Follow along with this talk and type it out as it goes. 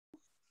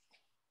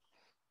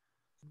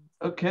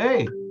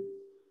Okay.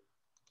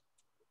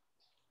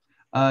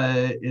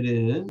 It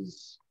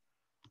is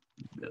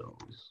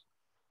bills.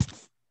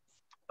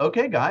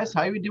 Okay, guys,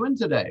 how are we doing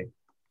today?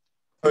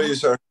 How are you,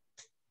 sir?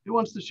 Who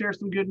wants to share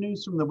some good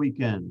news from the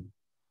weekend?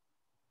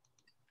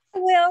 I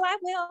will.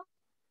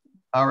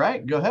 All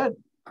right, go ahead.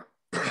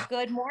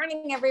 Good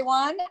morning,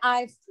 everyone.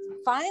 I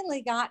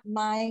finally got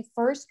my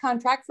first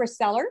contract for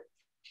seller,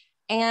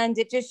 and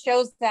it just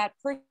shows that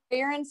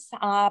perseverance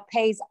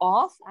pays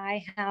off.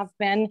 I have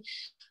been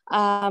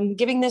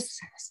giving this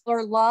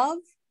seller love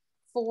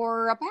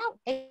for about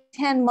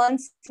 10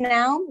 months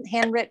now,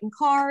 handwritten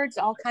cards,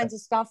 all kinds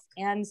of stuff.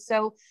 And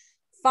so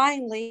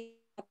finally,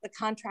 the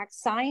contract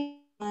signed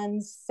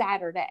on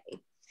Saturday.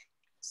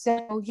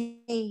 So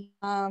he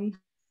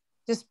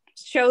just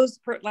shows,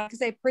 like I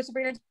say,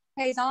 perseverance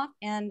pays off.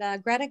 And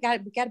Greta,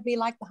 got to be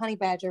like the honey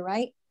badger,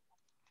 right?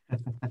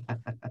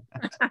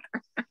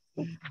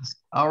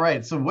 All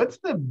right. So what's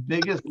the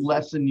biggest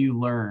lesson you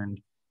learned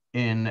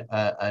in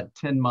a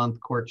 10-month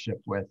courtship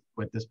with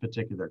this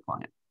particular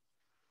client?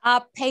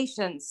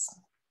 Patience.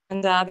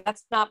 And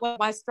that's not what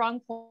my strong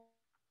point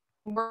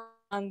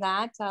on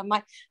that.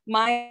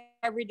 My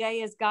every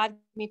day is God, give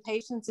me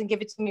patience and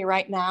give it to me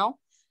right now.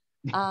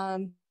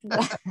 But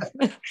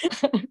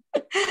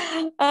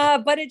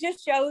it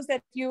just shows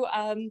that you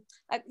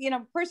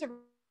persevere.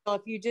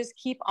 If you just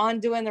keep on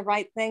doing the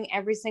right thing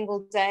every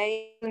single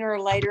day, sooner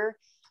or later,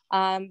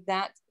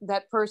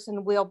 that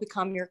person will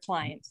become your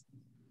client.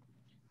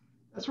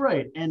 That's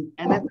right. And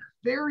at the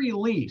very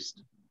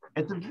least,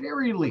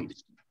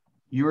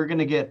 you are going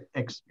to get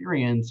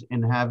experience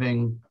in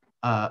having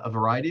a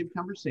variety of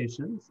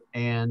conversations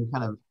and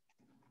kind of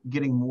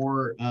getting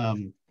more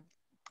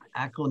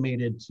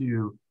acclimated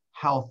to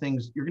how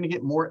things, you're going to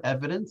get more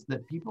evidence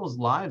that people's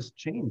lives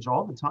change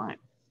all the time.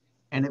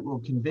 And it will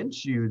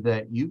convince you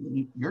that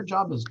your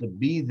job is to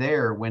be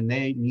there when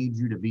they need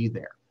you to be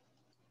there,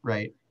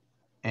 right?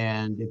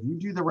 And if you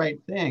do the right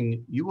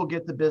thing, you will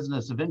get the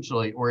business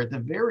eventually, or at the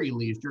very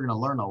least, you're going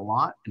to learn a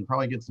lot and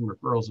probably get some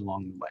referrals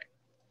along the way,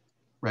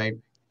 right?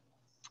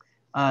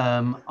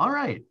 All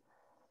right.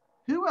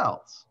 Who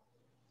else?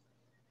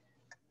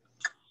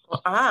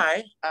 Well,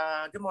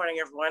 good morning,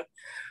 everyone.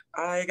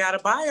 I got a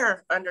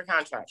buyer under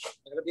contract.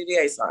 I got a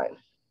BDA signed.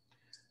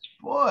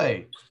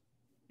 Boy,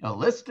 a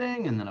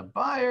listing and then a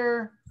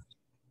buyer.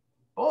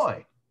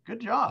 Boy,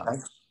 good job.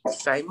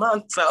 Same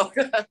month, so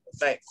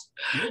thanks.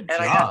 Good and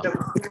job. I got them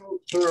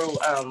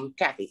through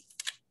Kathy.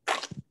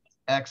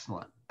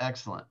 Excellent,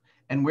 excellent.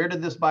 And where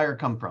did this buyer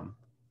come from?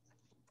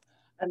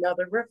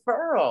 Another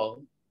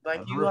referral.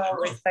 Like you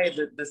always say,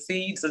 the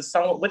seeds of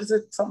some, what is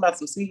it? Something about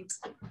some seeds.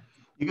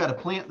 You got to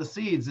plant the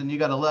seeds and you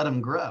got to let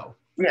them grow.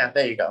 Yeah,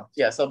 there you go.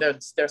 Yeah, so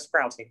they're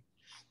sprouting.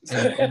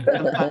 And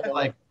sometimes,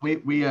 like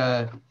we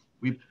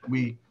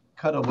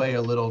cut away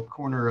a little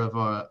corner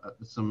of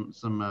some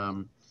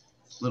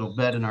little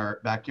bed in our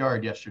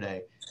backyard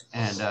yesterday,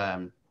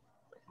 and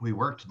we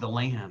worked the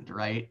land,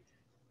 right?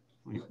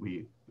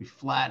 We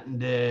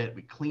flattened it,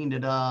 we cleaned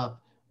it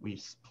up, we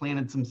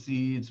planted some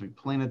seeds, we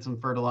planted some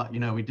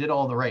fertilizer, we did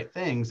all the right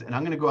things. And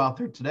I'm gonna go out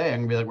there today,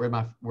 I'm gonna be like,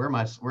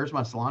 where's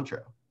my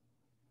cilantro,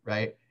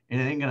 right?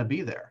 And it ain't gonna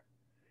be there.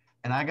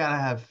 And I gotta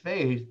have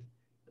faith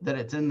that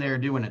it's in there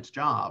doing its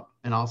job,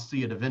 and I'll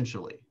see it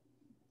eventually,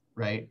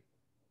 right?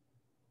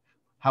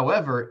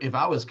 However, if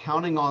I was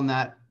counting on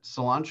that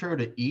cilantro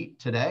to eat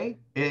today,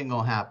 it ain't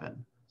gonna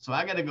happen. So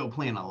I gotta go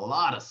plant a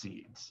lot of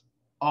seeds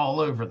all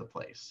over the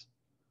place,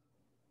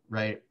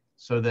 right?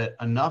 So that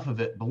enough of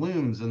it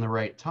blooms in the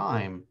right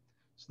time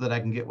so that I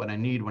can get what I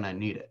need when I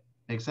need it.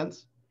 Make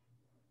sense?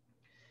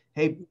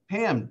 Hey,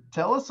 Pam,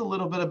 tell us a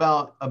little bit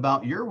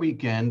about your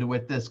weekend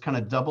with this kind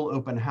of double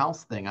open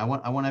house thing. I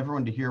want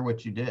everyone to hear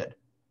what you did.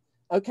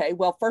 Okay,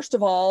 well, first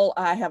of all,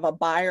 I have a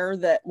buyer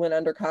that went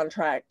under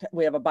contract.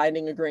 We have a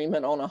binding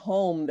agreement on a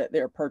home that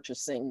they're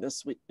purchasing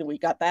this week. We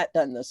got that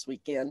done this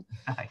weekend.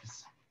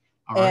 Nice.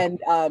 All right.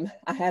 And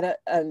I had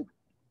a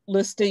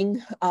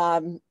listing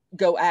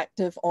go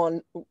active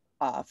on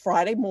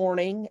Friday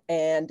morning,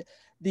 and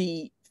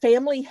the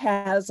family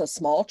has a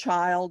small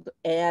child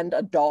and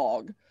a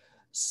dog.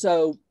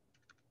 So,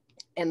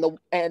 and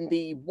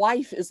the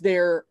wife is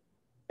there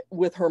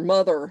with her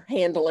mother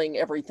handling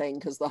everything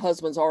because the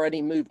husband's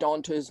already moved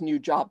on to his new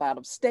job out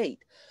of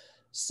state.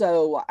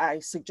 So I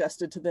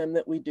suggested to them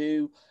that we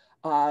do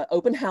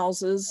open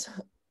houses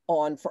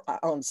on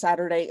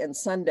Saturday and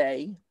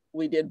Sunday.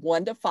 We did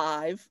 1 to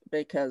 5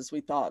 because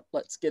we thought,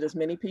 let's get as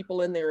many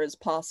people in there as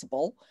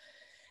possible.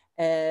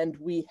 And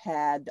we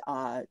had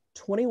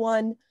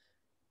 21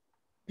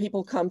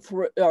 people come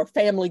through, or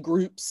family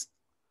groups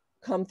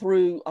come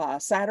through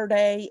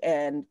Saturday,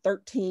 and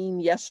 13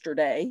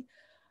 yesterday.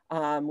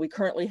 We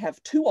currently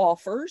have 2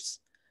 offers.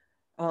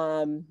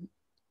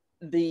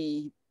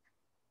 The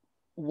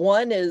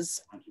one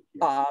is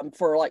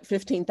for like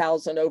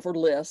 15,000 over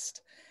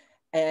list,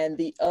 and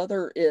the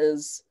other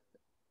is,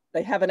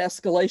 they have an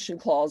escalation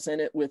clause in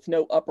it with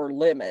no upper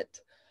limit,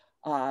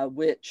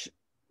 which,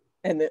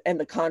 and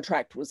the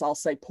contract was, I'll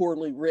say,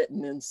 poorly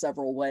written in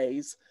several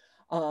ways.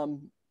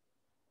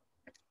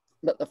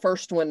 but the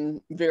first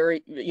one,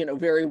 very,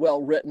 very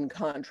well written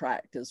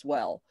contract as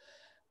well.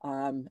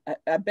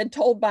 I've been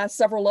told by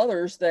several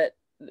others that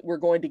we're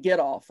going to get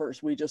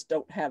offers. We just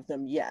don't have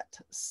them yet.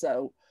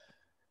 So,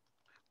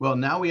 well,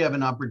 now we have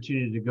an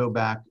opportunity to go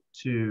back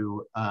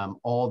to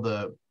all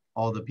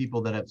the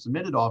people that have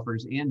submitted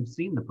offers and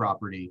seen the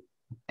property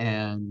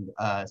and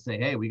say,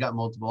 hey, we got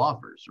multiple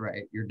offers,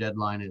 right? Your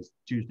deadline is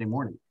Tuesday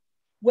morning.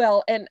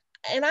 Well, and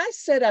I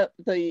set up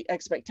the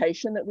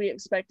expectation that we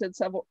expected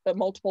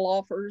multiple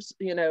offers,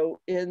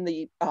 in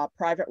the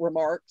private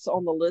remarks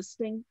on the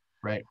listing.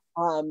 Right.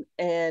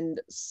 And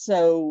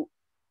so,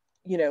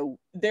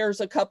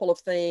 there's a couple of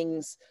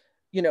things,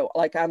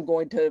 like I'm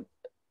going to,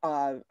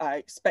 I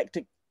expect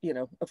to,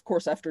 of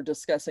course, after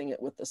discussing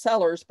it with the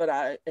sellers, but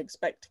I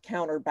expect to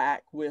counter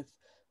back with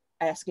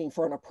asking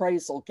for an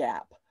appraisal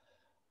gap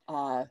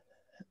on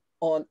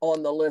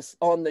the list,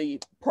 on the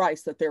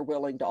price that they're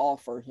willing to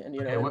offer. And,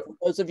 Okay, for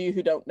those of you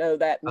who don't know,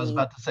 that means— I was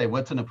about to say,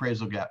 what's an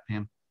appraisal gap,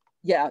 Pam?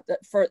 Yeah,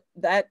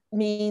 that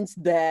means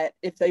that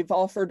if they've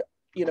offered,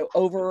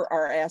 over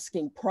our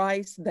asking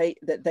price,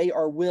 that they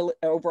are willing,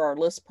 over our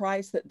list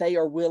price, that they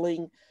are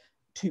willing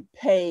to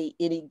pay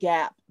any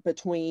gap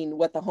between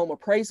what the home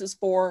appraises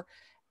for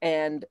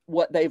and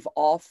what they've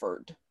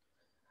offered,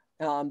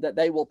 that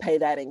they will pay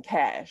that in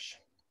cash,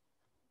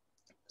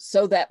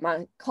 so that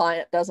my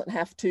client doesn't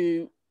have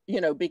to,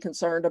 be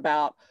concerned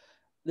about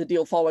the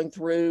deal falling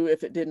through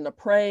if it didn't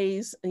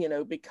appraise,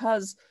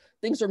 because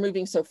things are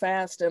moving so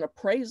fast, and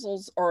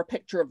appraisals are a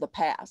picture of the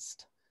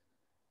past.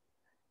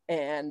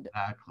 And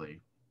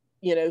exactly,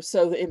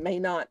 so it may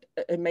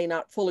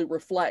not fully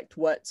reflect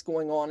what's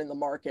going on in the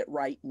market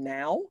right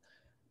now.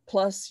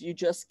 Plus, you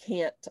just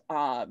can't,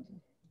 I'll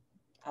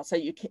say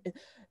you can't,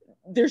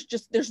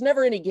 there's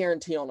never any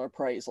guarantee on an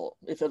appraisal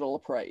if it'll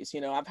appraise.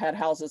 I've had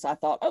houses I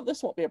thought, oh,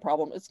 this won't be a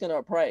problem, it's going to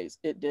appraise.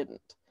 It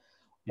didn't.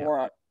 Yeah.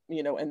 Or,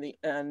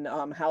 and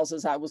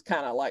houses I was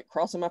kind of like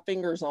crossing my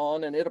fingers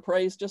on, and it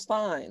appraised just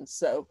fine.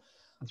 So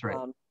that's right.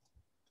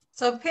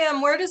 So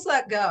Pam, where does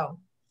that go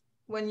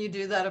when you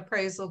do that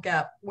appraisal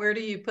gap? Where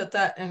do you put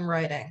that in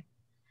writing?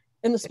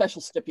 In the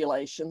special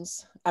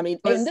stipulations. I mean,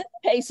 in this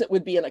case, it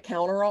would be in a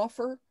counter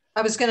offer.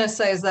 I was going to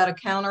say, is that a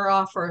counter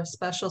offer, a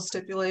special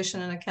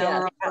stipulation and a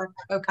counter offer?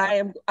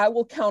 Okay. I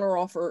will counter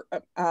offer.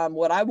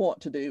 What I want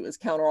to do is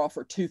counter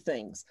offer two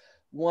things.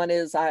 One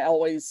is I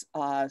always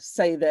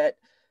say that,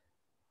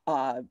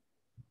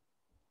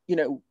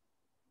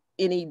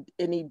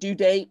 any due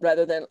date,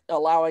 rather than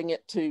allowing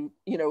it to,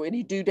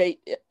 any due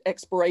date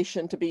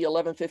expiration to be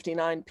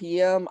 11:59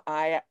 p.m.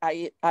 I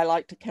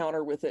like to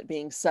counter with it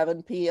being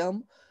 7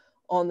 p.m.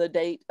 on the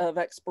date of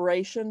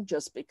expiration,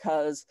 just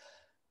because,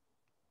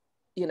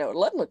 at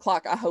 11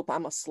 o'clock, I hope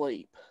I'm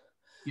asleep.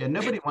 Yeah,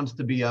 nobody wants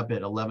to be up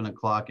at 11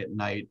 o'clock at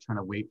night trying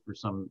to wait for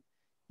some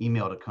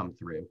email to come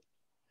through.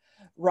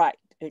 Right,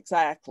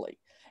 exactly.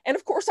 And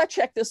of course, I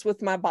check this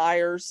with my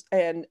buyers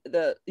and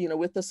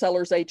with the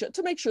seller's agent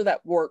to make sure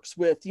that works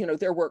with,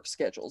 their work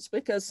schedules,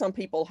 because some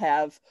people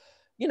have,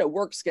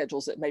 work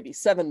schedules that maybe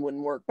 7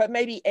 wouldn't work, but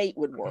maybe 8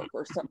 would work,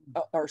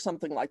 or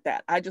something like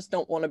that. I just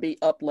don't want to be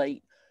up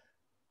late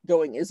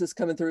going, is this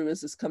coming through?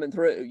 Is this coming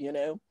through?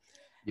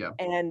 Yeah.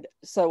 And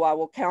so I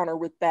will counter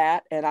with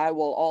that. And I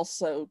will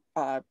also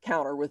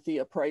counter with the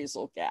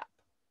appraisal gap.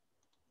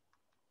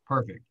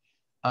 Perfect.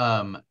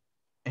 And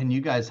you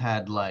guys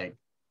had like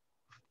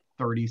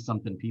 30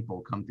 something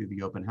people come through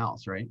the open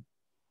house, right?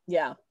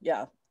 Yeah.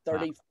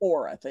 34,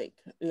 wow. I think,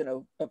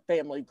 of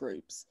family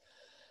groups.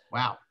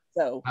 Wow.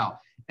 So, wow.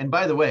 And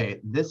by the way,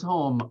 this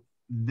home,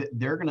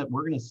 we're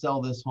going to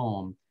sell this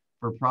home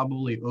for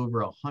probably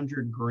over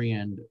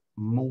 $100,000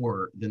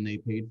 more than they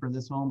paid for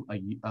this home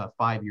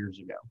 5 years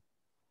ago.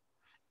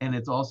 And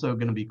it's also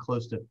going to be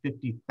close to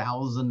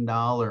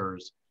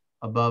 $50,000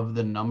 above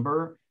the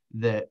number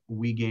that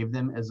we gave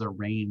them as a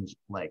range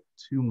like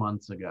 2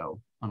 months ago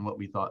on what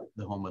we thought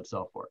the home would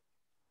sell for.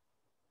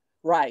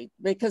 Right,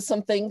 because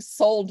some things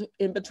sold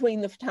in between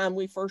the time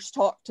we first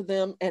talked to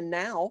them and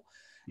now,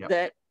 yep,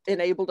 that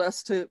enabled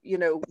us to,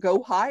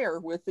 go higher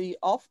with the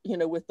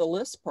with the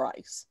list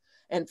price,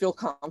 and feel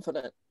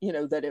confident,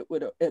 that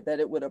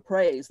it would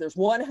appraise. There's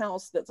one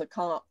house that's a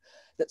comp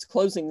that's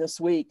closing this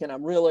week, and I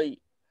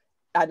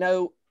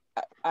know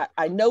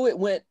it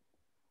went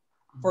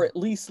for at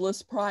least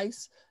list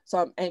price, so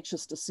I'm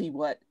anxious to see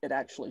what it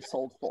actually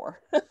sold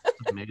for.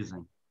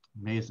 Amazing.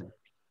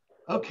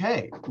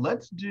 Okay,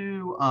 let's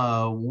do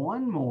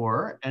one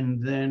more,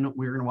 and then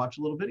we're going to watch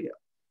a little video.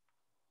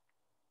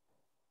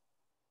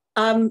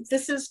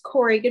 This is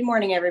Corey. Good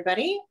morning,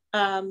 everybody.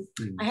 I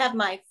have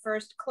my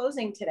first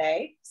closing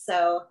today,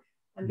 so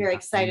I'm very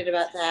excited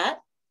about that.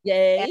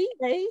 Yay!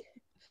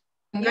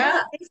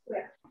 Yeah,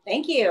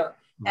 thank you.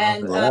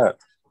 And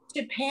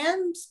to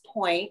Pam's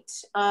point,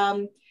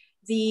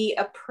 the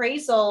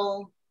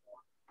appraisal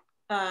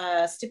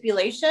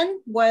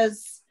stipulation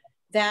was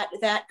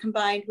that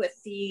combined with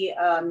the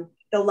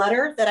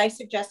letter that I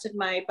suggested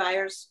my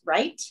buyers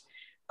write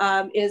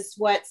is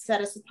what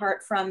set us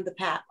apart from the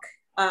pack,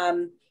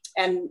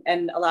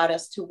 and allowed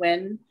us to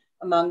win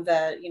among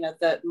the,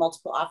 the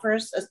multiple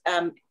offers,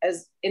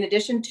 as in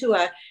addition to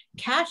a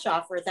cash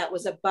offer that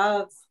was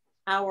above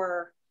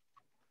our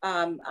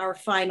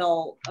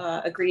final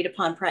agreed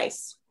upon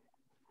price.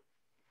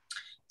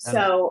 That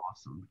so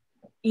awesome.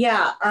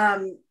 Yeah,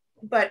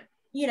 but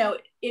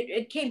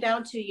it came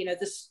down to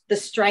the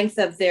strength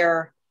of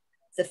the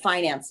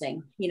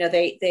financing.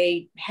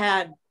 They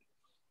had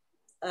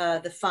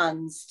the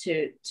funds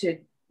to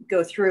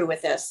go through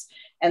with this,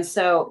 and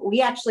so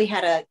we actually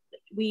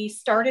we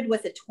started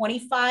with a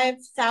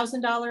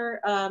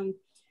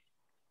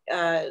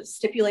 $25,000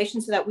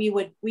 stipulation, so that we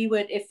would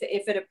if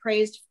it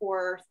appraised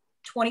for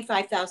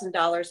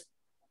 $25,000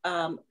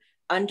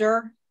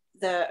 under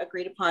the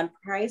agreed upon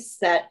price,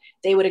 that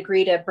they would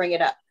agree to bring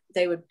it up.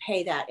 They would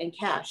pay that in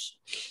cash.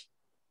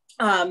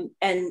 And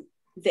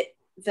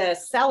the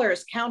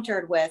sellers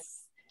countered with,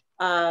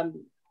 a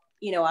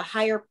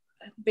higher,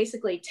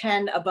 basically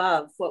 10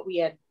 above what we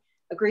had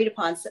agreed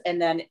upon,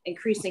 and then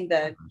increasing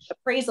the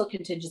appraisal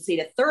contingency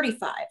to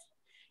 35,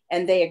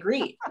 and they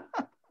agreed.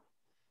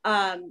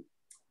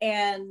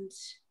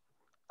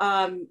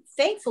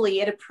 Thankfully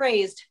it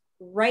appraised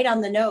right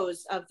on the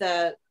nose of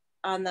the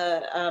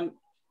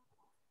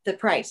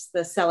price,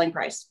 the selling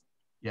price.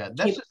 Yeah,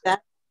 that's just,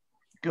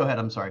 go ahead.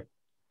 I'm sorry.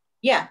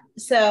 Yeah.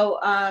 So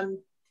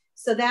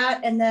that,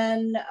 and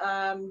then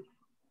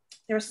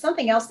there was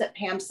something else that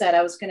Pam said.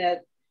 I was gonna,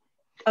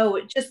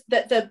 just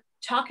the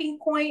talking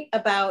point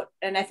about,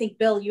 and I think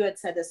Bill, you had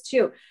said this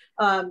too,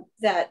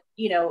 that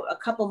a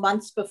couple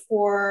months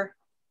before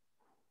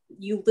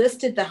you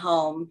listed the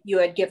home, you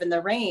had given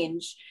the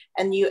range,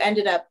 and you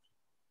ended up,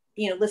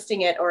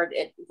 listing it, or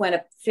it went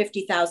up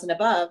 50,000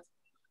 above.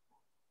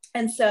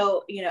 And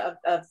so,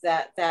 of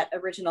that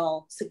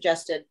original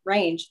suggested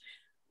range,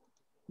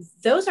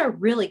 those are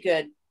really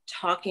good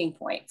talking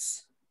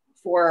points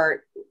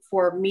for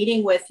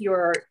meeting with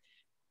your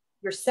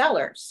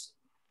sellers,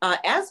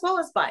 as well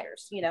as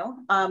buyers,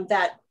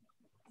 that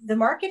the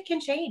market can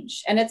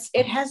change, and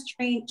it has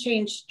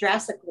changed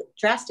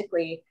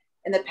drastically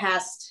in the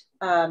past,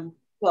 over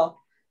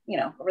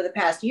the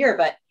past year,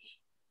 but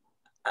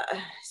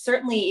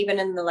certainly even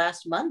in the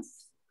last month.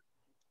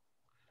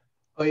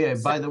 Oh yeah,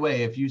 by the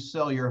way, if you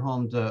sell your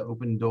home to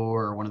Open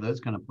Door or one of those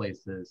kind of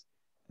places,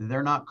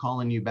 they're not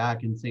calling you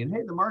back and saying,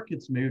 hey, the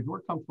market's moved, we're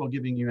comfortable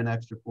giving you an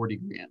extra 40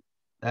 grand.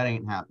 That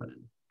ain't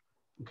happening.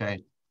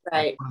 Okay.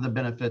 Right. That's one of the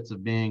benefits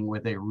of being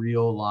with a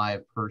real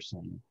live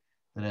person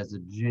that has a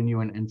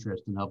genuine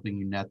interest in helping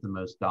you net the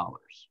most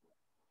dollars.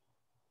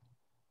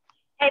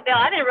 Hey Bill,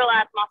 I didn't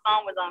realize my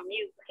phone was on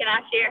mute. Can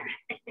I share?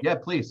 Yeah,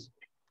 please.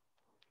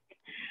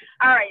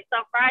 All right,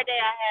 so Friday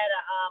I had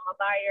a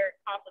buyer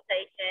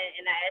consultation,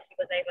 and I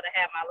actually was able to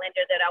have my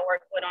lender that I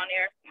worked with on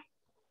there.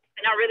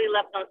 And I really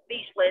left them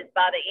speechless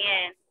by the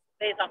end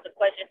based off the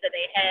questions that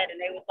they had. And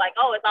they was like,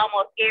 oh, it's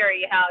almost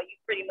scary how you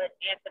pretty much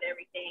answered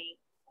everything.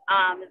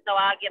 And so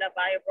I'll get a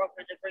buyer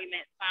brokerage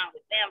agreement signed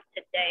with them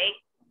today.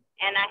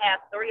 And I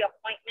have 3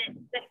 appointments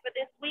set for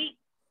this week.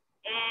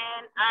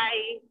 And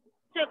I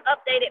took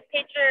updated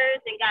pictures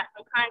and got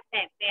some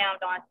content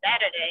filmed on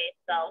Saturday.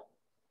 So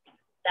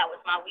that was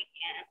my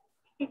weekend.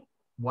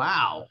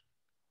 Wow,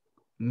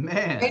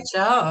 man. Great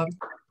job.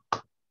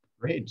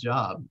 Great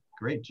job.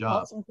 Great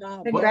job. Awesome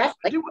job.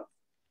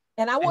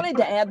 And I wanted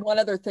to add one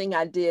other thing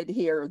I did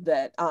here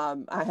that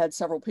I had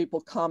several people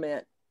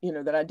comment,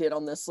 that I did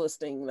on this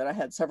listing, that I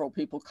had several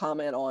people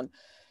comment on,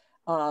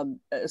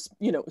 some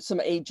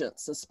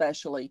agents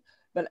especially.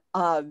 But,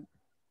 a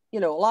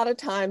lot of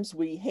times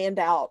we hand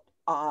out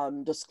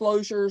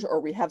disclosures, or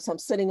we have some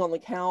sitting on the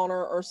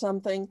counter or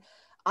something.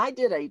 I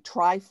did a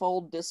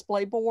trifold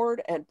display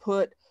board and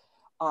put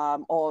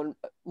on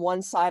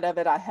one side of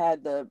it, I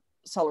had the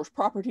seller's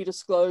property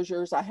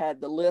disclosures. I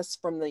had the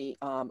list from the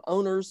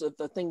owners of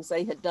the things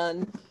they had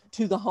done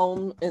to the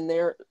home in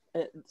there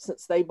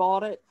since they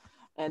bought it.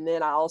 And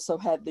then I also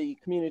had the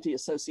community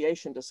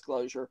association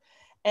disclosure.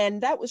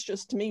 And that was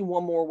just, to me,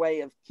 one more way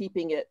of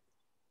keeping it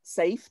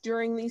safe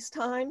during these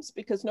times,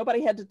 because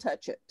nobody had to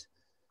touch it.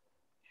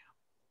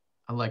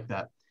 I like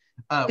that.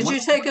 Did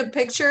you take a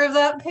picture of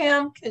that,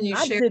 Pam? Can you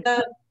share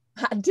that?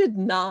 I did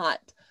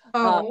not.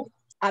 Oh.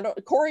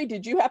 Corey,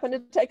 did you happen to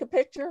take a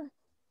picture?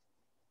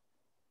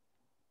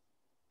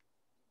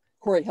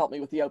 Corey helped me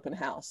with the open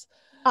house.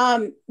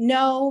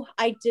 No,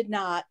 I did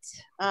not.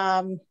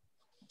 I'll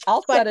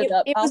set it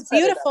up. It was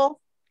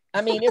beautiful.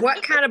 I mean,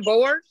 what kind of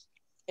board?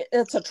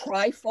 It's a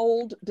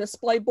trifold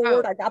display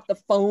board. I got the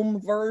foam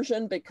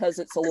version because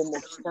it's a little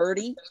more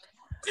sturdy.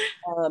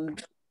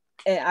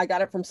 And I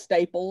got it from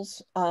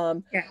Staples,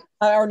 or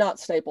not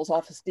Staples,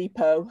 Office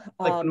Depot.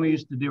 Like when we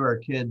used to do our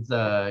kids,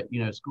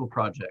 school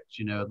projects,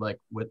 like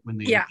when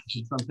they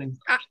did something.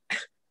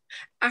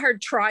 I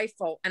heard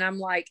trifold, and I'm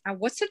like,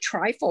 what's a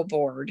trifold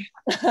board?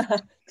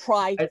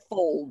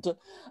 Trifold.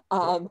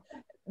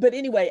 But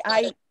anyway,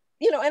 and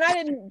I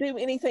didn't do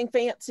anything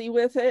fancy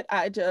with it.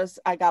 I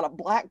got a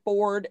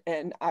blackboard,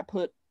 and I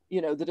put,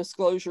 the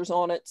disclosures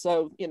on it.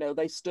 So,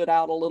 they stood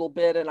out a little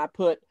bit, and I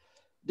put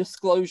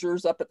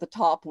disclosures up at the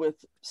top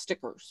with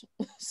stickers.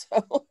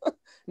 So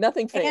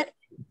nothing fancy.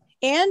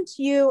 And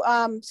you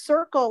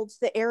circled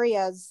the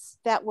areas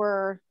that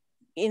were,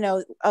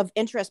 of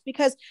interest,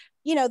 because,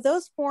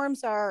 those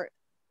forms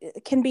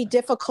can be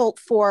difficult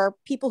for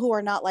people who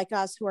are not like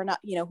us, who are not,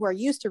 who are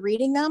used to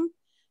reading them.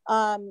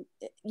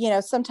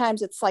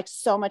 Sometimes it's like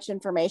so much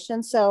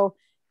information. So,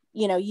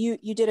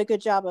 you did a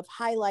good job of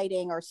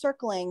highlighting or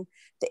circling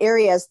the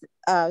areas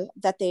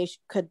that they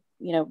could,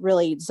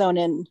 really zone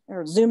in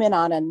or zoom in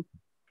on, and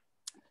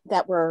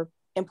that were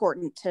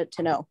important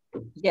to know.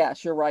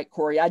 Yes, you're right,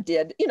 Corey. I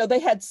did. They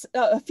had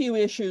a few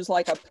issues,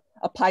 like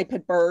a pipe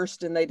had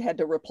burst and they'd had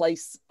to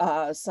replace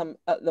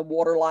the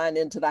water line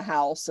into the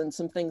house and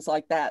some things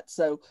like that.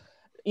 So,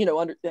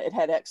 it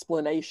had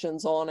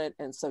explanations on it.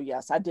 And so,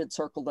 yes, I did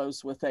circle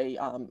those with a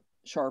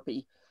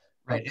Sharpie.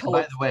 Right. And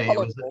by the way,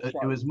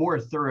 it was more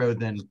thorough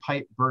than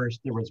pipe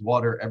burst. There was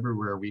water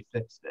everywhere. We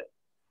fixed it.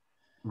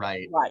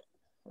 Right.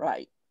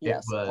 Right.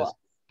 Yes. It was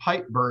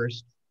pipe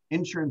burst.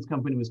 Insurance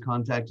company was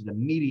contacted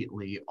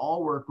immediately.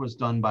 All work was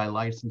done by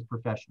licensed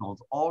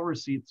professionals. All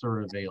receipts are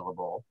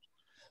available.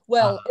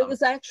 Well, it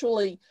was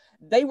actually,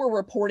 they were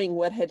reporting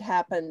what had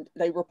happened.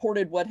 They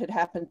reported what had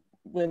happened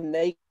when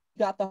they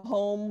got the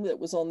home that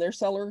was on their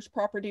seller's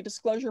property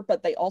disclosure,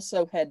 but they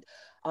also had,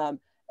 the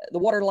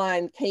water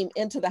line came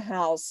into the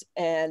house,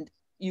 and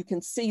you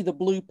can see the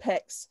blue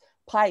PEX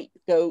pipe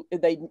go,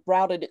 they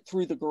routed it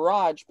through the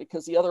garage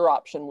because the other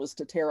option was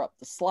to tear up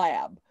the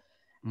slab.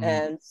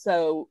 And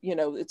so,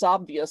 it's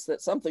obvious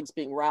that something's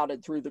being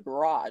routed through the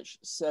garage.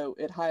 So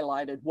it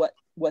highlighted what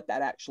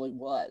that actually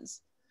was.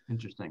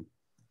 Interesting.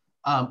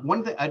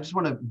 One thing, I just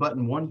want to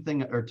button one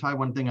thing or tie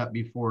one thing up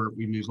before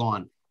we move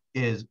on,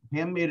 is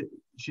Pam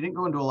she didn't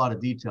go into a lot of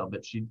detail,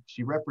 but she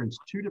referenced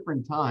 2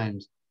 different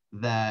times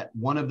that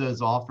one of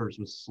those offers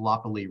was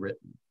sloppily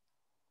written.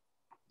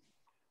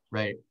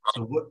 Right.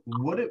 So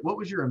what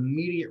was your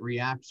immediate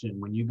reaction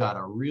when you got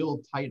a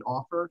real tight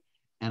offer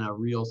and a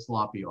real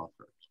sloppy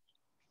offer?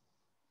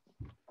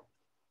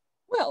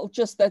 Well,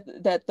 just that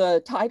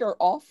the tighter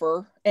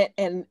offer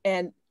and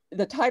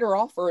the tighter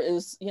offer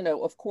is,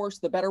 of course,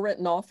 the better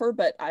written offer,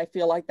 but I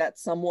feel like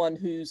that's someone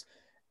who's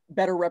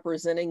better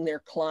representing their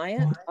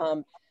client.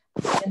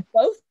 In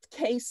both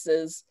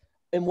cases,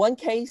 in one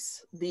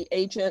case, the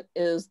agent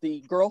is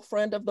the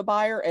girlfriend of the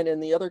buyer, and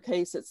in the other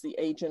case, it's the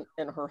agent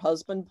and her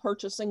husband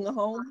purchasing the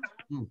home.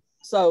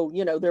 So,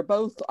 they're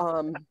both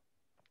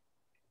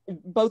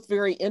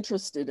very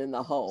interested in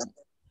the home,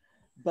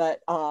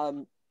 but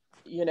and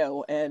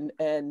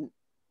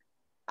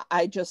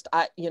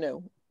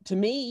to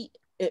me,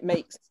 it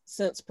makes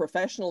sense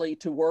professionally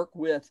to work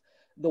with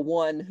the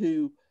one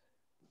who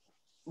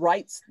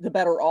writes the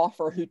better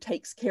offer, who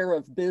takes care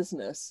of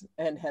business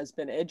and has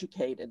been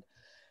educated.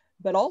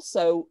 But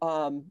also,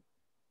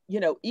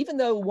 even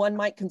though one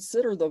might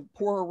consider the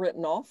poorer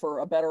written offer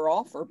a better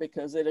offer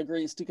because it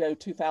agrees to go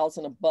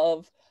 $2,000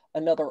 above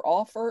another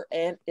offer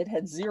and it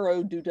had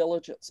 0 due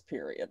diligence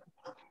period.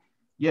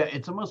 Yeah,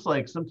 it's almost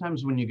like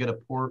sometimes when you get a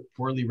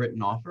poorly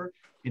written offer,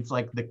 it's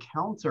like the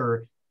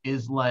counter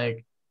is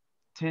like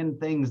 10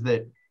 things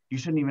that you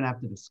shouldn't even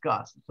have to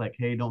discuss. It's like,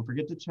 hey, don't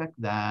forget to check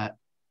that.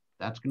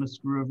 That's going to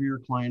screw over your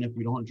client if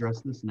we don't address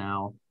this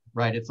now,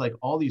 right? It's like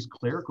all these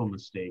clerical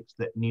mistakes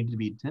that need to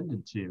be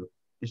tended to.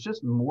 It's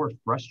just more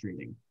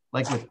frustrating.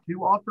 Like with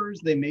 2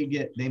 offers, it may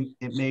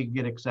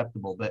get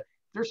acceptable, but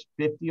if there's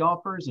 50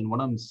 offers and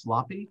one of them's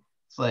sloppy,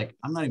 it's like,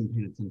 I'm not even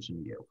paying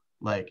attention to you.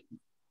 Like,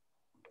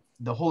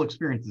 the whole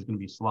experience is going to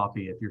be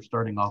sloppy if you're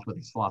starting off with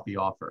a sloppy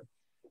offer,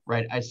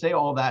 right? I say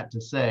all that to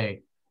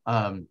say,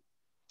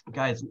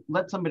 guys,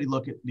 let somebody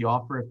look at the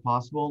offer if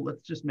possible.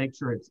 Let's just make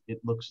sure it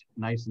looks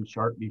nice and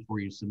sharp before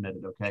you submit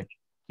it, okay?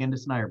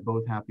 Candace and I are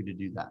both happy to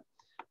do that.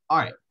 All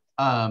right.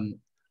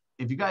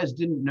 If you guys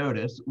didn't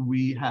notice,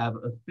 we have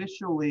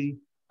officially,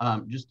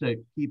 just to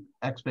keep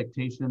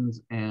expectations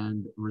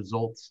and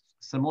results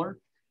similar,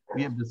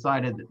 we have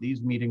decided that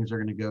these meetings are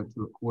going to go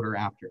to a quarter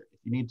after. If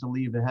you need to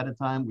leave ahead of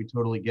time, we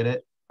totally get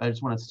it. I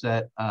just want to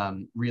set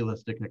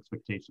realistic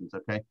expectations,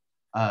 okay?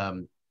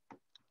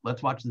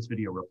 Let's watch this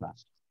video real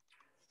fast.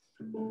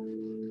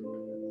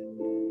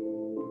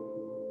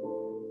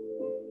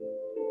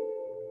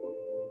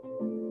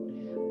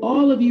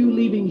 All of you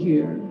leaving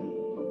here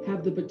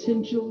have the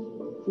potential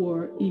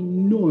for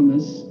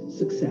enormous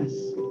success.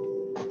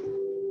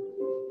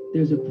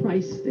 There's a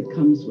price that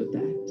comes with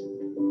that.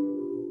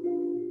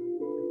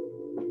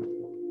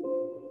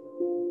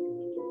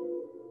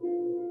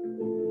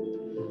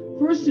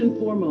 First and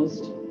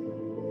foremost,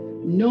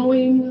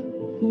 knowing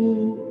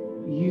who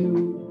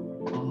you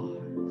are.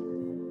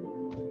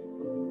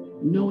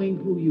 Knowing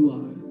who you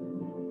are.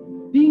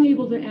 Being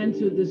able to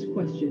answer this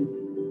question,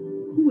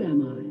 who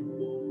am I?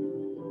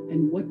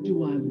 And what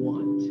do I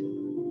want?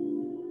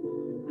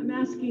 I'm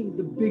asking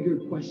the bigger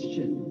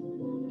question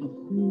of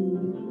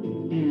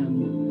who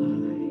am I?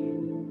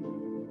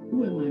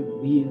 Who am I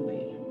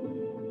really?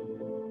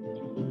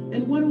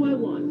 And what do I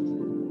want?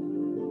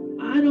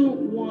 I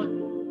don't want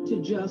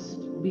to just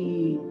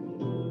be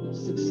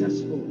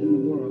successful in the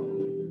world.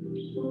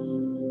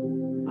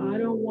 I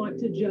don't want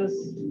to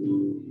just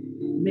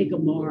make a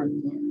mark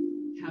or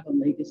have a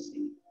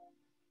legacy.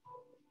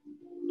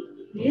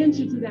 The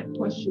answer to that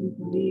question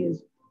for me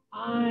is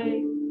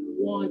I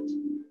want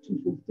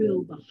to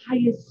fulfill the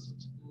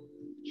highest,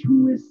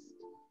 truest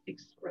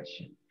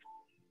expression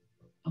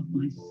of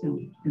myself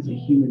as a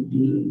human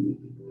being.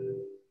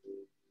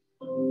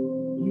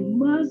 You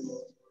must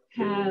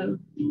have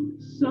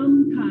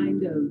some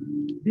kind of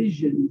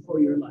vision for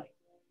your life.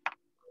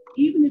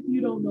 Even if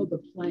you don't know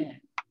the plan,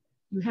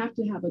 you have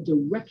to have a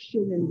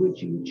direction in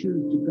which you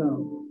choose to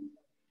go.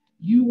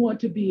 You want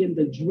to be in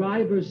the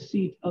driver's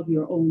seat of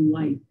your own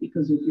life,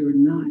 because if you're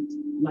not,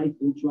 life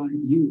will drive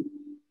you.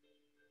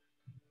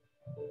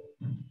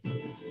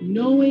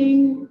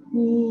 Knowing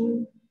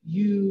who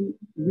you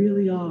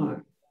really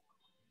are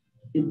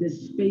in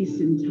this space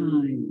and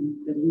time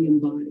that we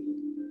embody.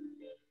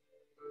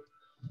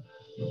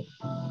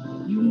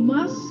 You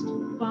must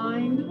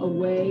find a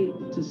way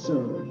to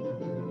serve.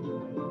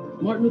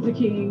 Martin Luther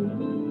King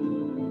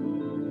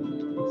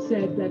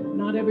said that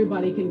not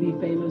everybody can be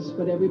famous,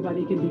 but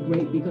everybody can be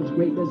great, because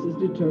greatness is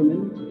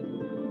determined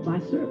by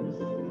service.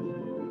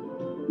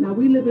 Now,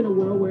 we live in a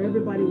world where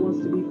everybody wants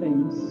to be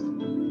famous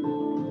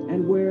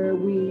and where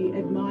we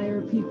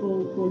admire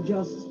people for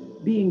just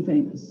being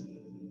famous.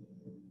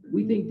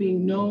 We think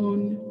being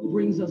known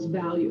brings us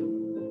value.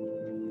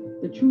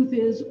 The truth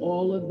is,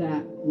 all of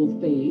that will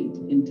fade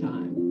in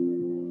time.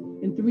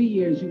 In 3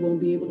 years, you won't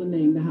be able to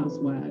name the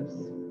housewives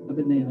of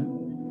Atlanta.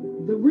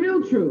 The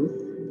real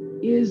truth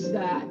is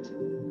that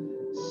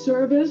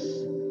service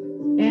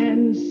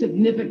and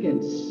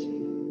significance,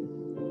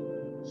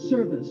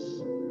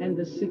 service and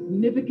the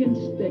significance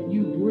that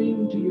you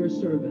bring to your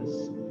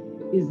service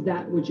is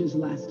that which is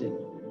lasting.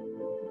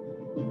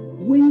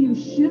 When you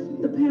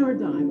shift the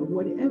paradigm of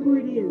whatever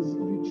it is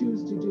you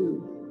choose to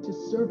do to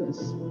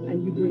service,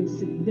 and you bring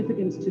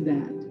significance to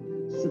that,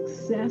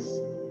 success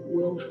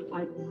will,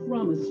 I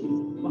promise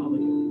you, follow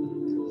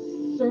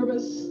you.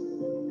 Service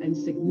and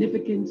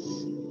significance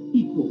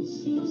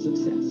equals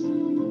success.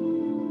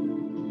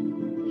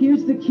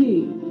 Here's the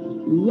key: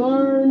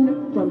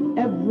 learn from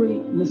every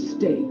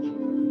mistake,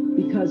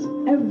 because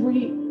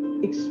every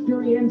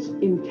experience,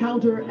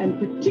 encounter, and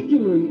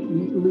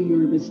particularly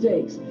your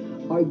mistakes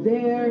are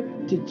there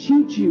to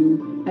teach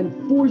you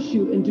and force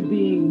you into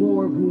being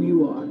more of who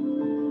you are.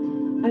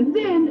 And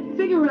then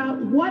figure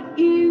out what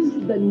is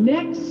the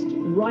next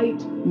right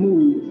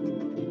move.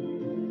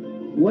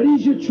 What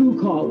is your true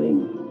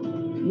calling?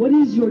 What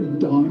is your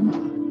dharma?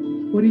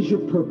 What is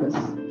your purpose?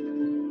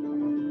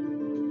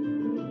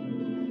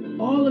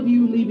 All of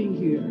you leaving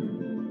here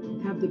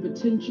have the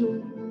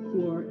potential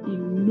for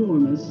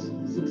enormous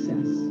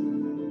success.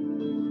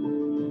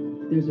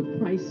 There's a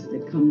price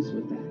that comes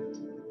with that.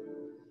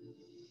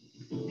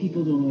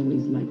 People don't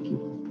always like you,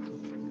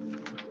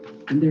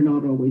 and they're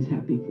not always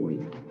happy for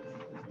you.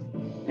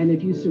 And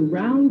if you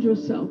surround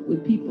yourself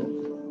with people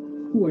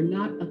who are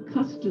not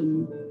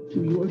accustomed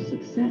to your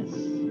success,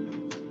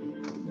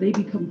 they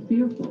become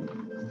fearful,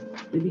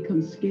 they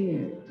become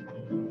scared,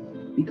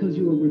 because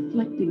you are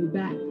reflecting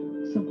back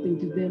something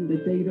to them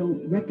that they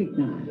don't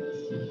recognize.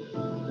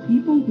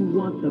 People who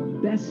want the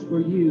best for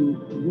you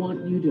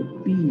want you to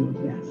be your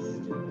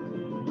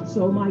best.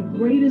 So my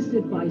greatest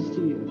advice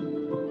to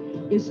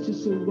you is to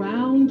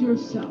surround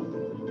yourself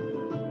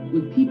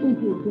with people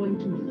who are going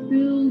to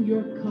fill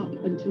your cup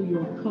until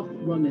your cup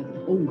runneth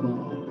over.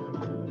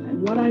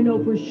 And what I know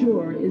for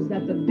sure is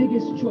that the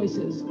biggest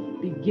choices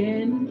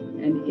begin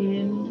and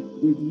end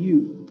with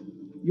you,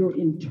 your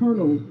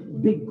internal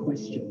big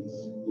questions.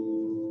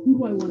 Who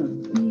do I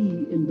want to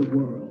be in the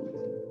world?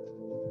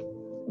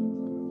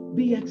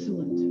 Be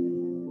excellent.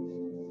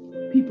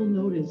 People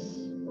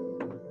notice.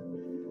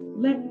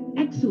 Let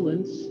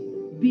excellence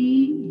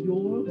be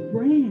your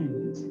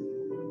brand.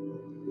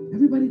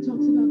 Everybody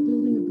talks about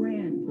building a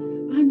brand.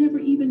 I never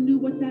even knew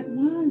what that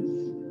was.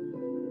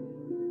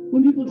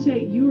 When people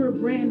say, you're a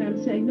brand,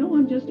 I'm saying, no,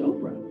 I'm just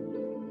Oprah.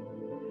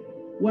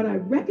 What I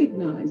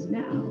recognize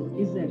now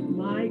is that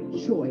my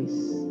choice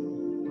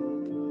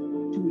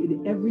to,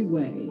 in every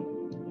way,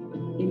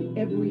 in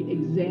every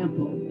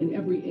example, in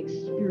every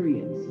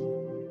experience,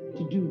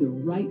 to do the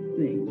right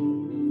thing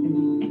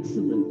and the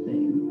excellent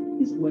thing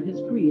is what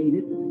has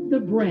created the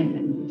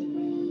brand.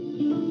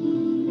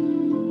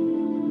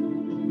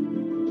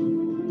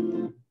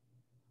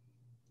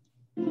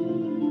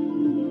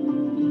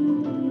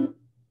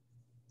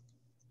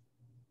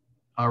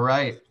 All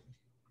right,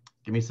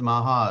 give me some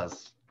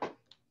ahas.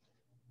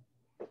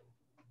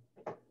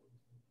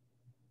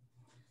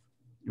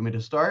 You want me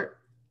to start?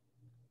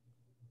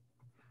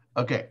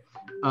 Okay.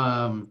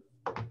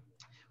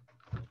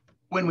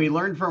 When we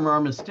learn from our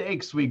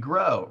mistakes, we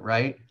grow,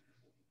 right?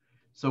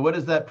 So what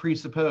does that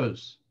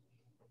presuppose?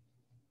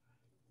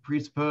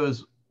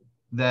 Presuppose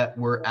that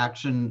we're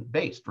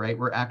action-based, right?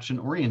 We're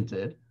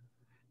action-oriented,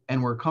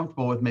 and we're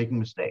comfortable with making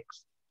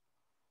mistakes,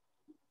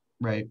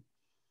 right?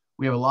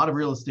 We have a lot of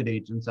real estate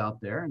agents out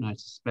there, and I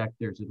suspect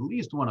there's at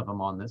least one of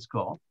them on this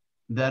call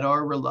that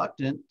are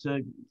reluctant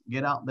to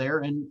get out there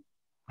and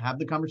have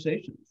the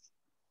conversations,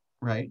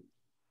 right?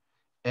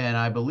 And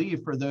I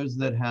believe for those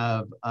that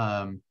have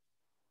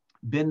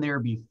been there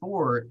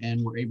before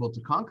and were able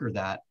to conquer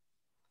that,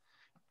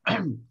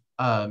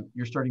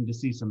 you're starting to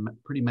see some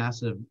pretty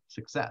massive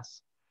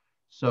success.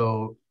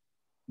 So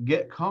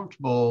get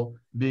comfortable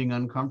being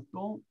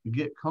uncomfortable,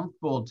 get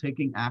comfortable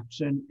taking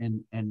action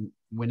and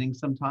winning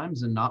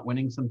sometimes and not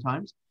winning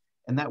sometimes.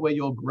 And that way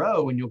you'll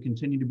grow and you'll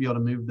continue to be able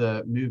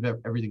to move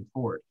everything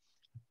forward.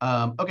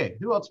 Okay,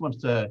 who else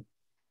wants to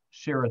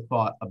share a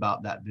thought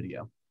about that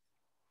video?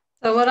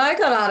 So what I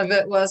got out of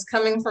it was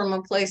coming from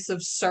a place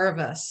of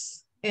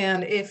service.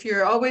 And if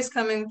you're always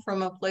coming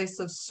from a place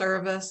of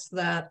service,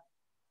 that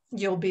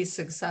you'll be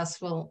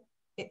successful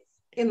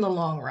in the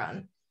long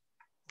run.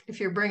 If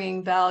you're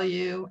bringing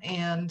value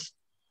and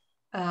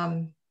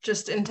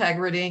just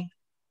integrity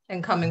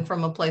and coming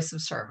from a place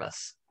of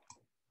service.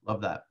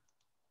 Love that.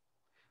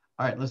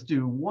 All right, let's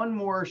do one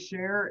more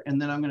share,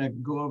 and then I'm going to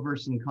go over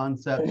some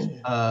concepts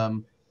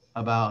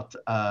about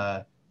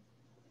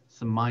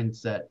some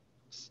mindset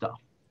stuff.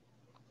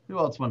 Who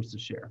else wants to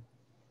share?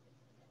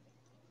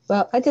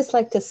 Well, I just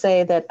like to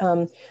say that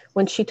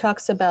when she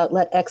talks about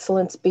let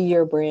excellence be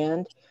your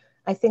brand,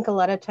 I think a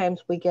lot of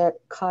times we get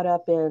caught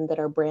up in that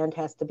our brand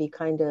has to be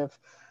kind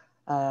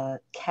of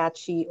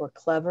catchy or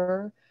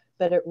clever,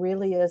 but it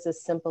really is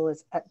as simple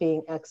as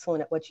being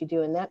excellent at what you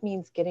do. And that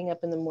means getting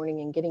up in the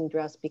morning and getting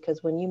dressed,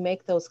 because when you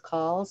make those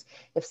calls,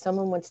 if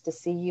someone wants to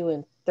see you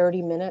in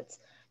 30 minutes,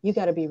 you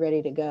got to be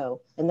ready to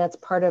go. And that's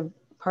part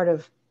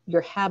of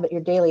your habit,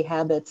 your daily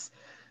habits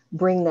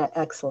bring that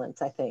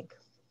excellence, I think.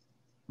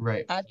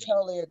 Right. I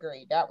totally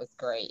agree. That was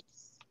great.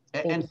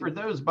 And for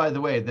those, by the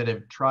way, that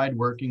have tried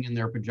working in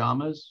their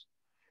pajamas,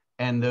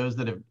 and those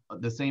that have,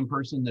 the same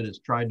person that has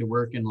tried to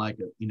work in like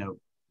a, you know,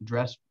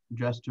 dressed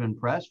to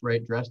impress,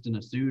 right? Dressed in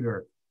a suit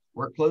or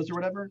work clothes or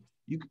whatever,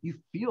 you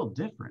feel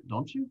different,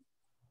 don't you?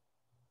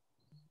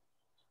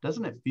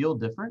 Doesn't it feel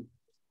different?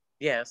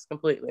 Yes,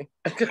 completely.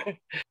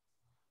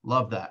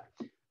 Love that.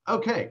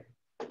 Okay.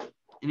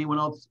 Anyone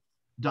else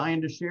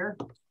dying to share?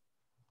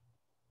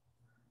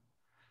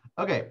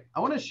 Okay, I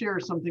want to share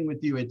something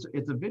with you. It's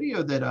a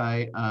video that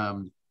I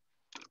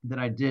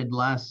did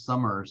last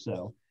summer or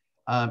so,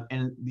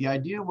 and the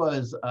idea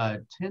was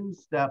 10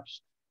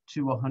 steps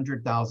to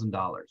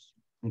 $100,000.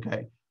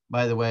 Okay.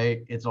 By the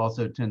way, it's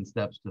also 10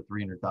 steps to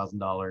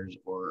 $300,000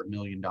 or $1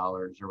 million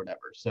or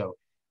whatever. So,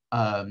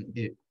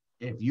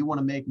 if you want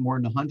to make more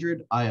than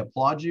 100, I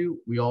applaud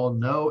you. We all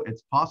know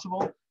it's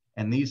possible,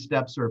 and these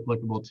steps are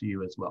applicable to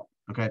you as well.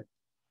 Okay.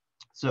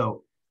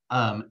 So.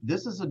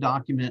 This is a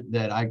document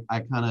that I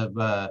kind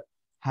of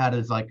had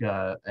as like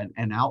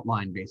an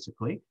outline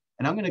basically,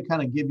 and I'm going to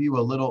kind of give you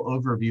a little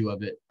overview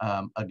of it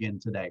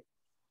again today.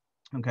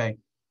 Okay,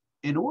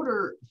 in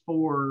order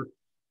for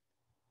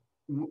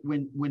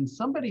when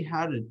somebody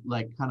had a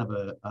like kind of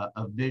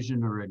a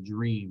vision or a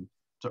dream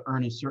to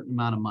earn a certain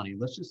amount of money,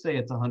 let's just say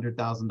it's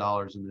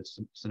 $100,000 in this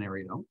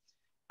scenario.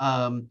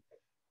 I've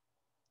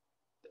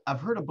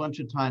heard a bunch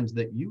of times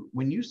that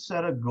when you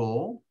set a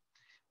goal,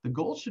 the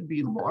goal should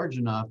be large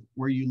enough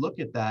where you look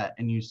at that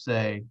and you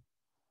say,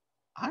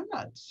 I'm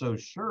not so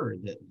sure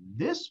that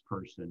this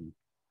person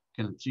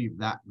can achieve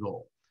that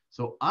goal.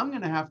 So I'm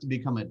going to have to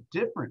become a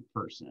different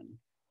person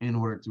in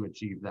order to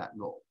achieve that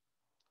goal,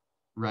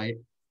 right?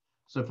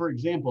 So for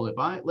example,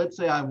 let's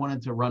say I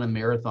wanted to run a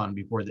marathon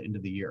before the end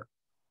of the year.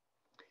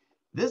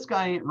 This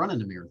guy ain't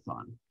running a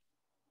marathon,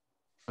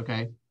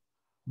 okay?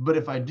 But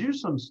if I do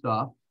some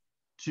stuff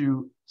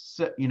to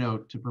set,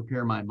 to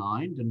prepare my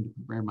mind and to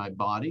prepare my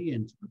body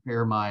and to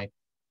prepare my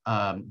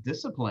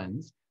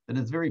disciplines, then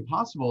it's very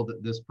possible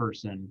that this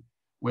person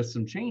with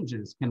some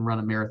changes can run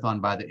a marathon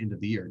by the end of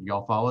the year. Do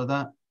y'all follow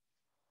that?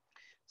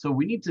 So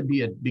we need to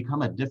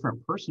become a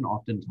different person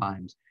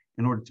oftentimes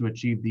in order to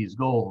achieve these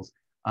goals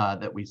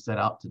that we set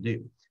out to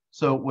do.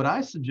 So what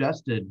I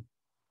suggested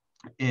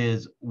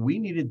is we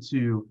needed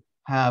to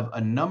have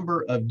a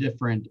number of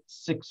different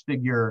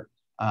six-figure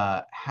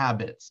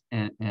habits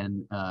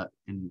and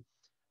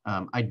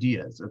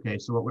ideas. Okay,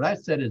 so what I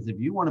said is if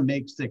you want to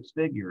make six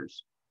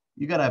figures,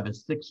 you got to have a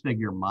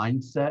six-figure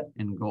mindset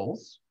and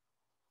goals.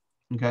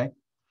 Okay,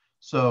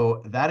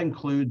 so that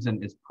includes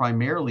and is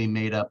primarily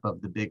made up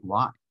of the big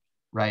why,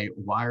 right?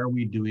 Why are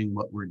we doing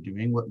what we're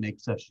doing? What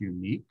makes us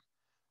unique,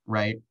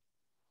 right?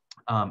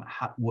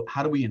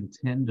 How do we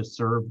intend to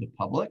serve the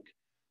public,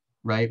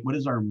 right? What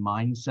is our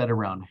mindset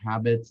around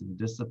habits and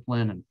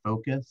discipline and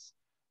focus,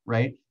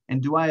 right?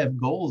 And do I have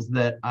goals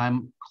that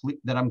I'm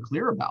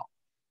clear about,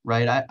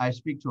 right? I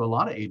speak to a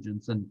lot of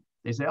agents and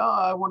they say, oh,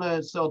 I want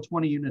to sell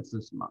 20 units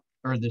this month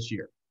or this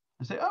year.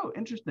 I say, oh,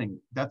 interesting.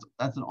 That's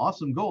an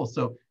awesome goal.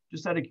 So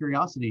just out of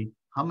curiosity,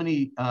 how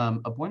many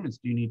appointments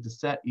do you need to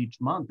set each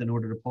month in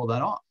order to pull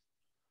that off?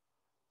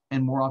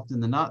 And more often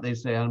than not, they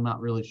say, I'm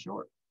not really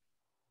sure.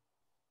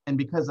 And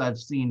because I've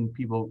seen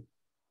people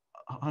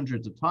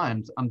hundreds of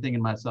times, I'm thinking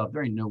to myself,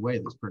 there ain't no way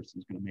this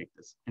person's going to make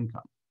this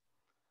income,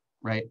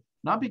 right?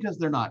 Not because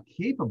they're not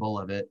capable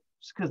of it,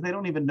 just because they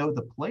don't even know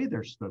the play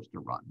they're supposed to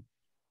run,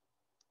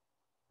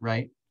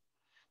 right?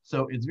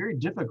 So it's very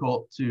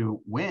difficult to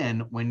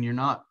win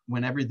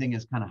when everything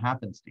is kind of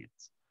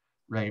happenstance,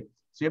 right?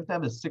 So you have to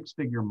have a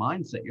six-figure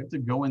mindset. You have to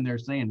go in there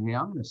saying, hey,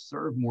 I'm going to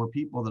serve more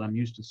people than I'm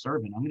used to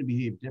serving. I'm going to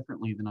behave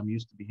differently than I'm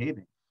used to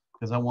behaving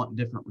because I want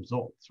different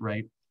results,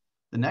 right?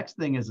 The next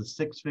thing is a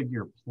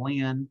six-figure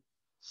plan,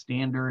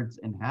 standards,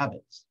 and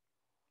habits,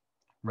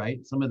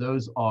 right? Some of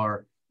those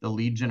are the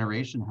lead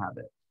generation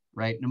habit,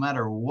 right? No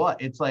matter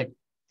what, it's like,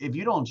 if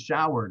you don't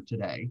shower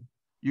today,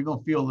 you're going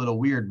to feel a little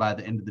weird by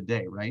the end of the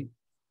day, right?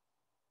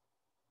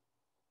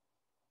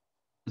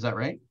 Is that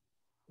right?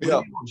 Yeah.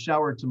 If you don't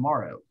shower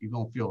tomorrow, you're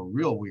going to feel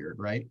real weird,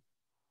 right?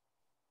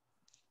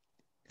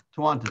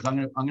 Tawantas,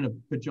 I'm gonna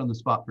put you on the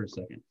spot for a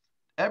second.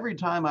 Every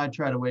time I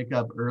try to wake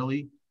up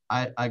early,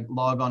 I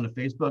log on to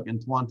Facebook and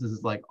Tawantas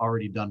is like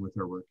already done with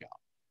her workout.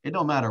 It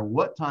don't matter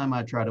what time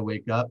I try to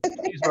wake up,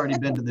 she's already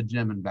been to the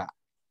gym and back.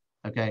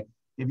 Okay.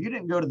 If you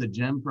didn't go to the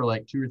gym for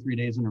like 2 or 3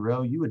 days in a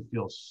row, you would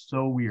feel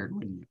so weird,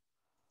 wouldn't you?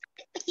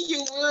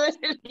 You would.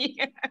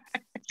 Yeah.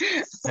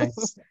 Okay.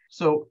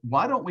 So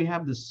why don't we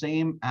have the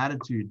same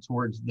attitude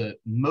towards the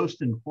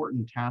most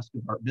important task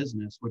of our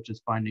business, which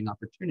is finding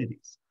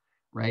opportunities,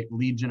 right?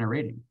 Lead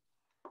generating.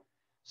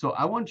 So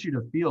I want you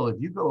to feel, if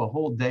you go a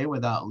whole day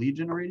without lead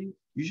generating,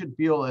 you should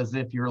feel as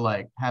if you're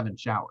like haven't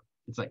showered.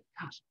 It's like,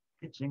 gosh,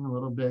 itching a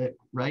little bit,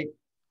 right?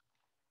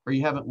 Or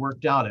you haven't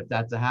worked out if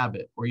that's a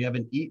habit, or you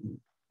haven't eaten,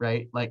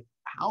 right? Like,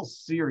 how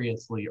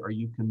seriously are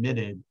you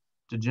committed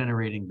to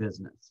generating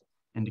business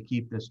and to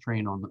keep this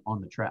train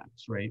on the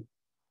tracks, right?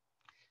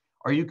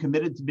 Are you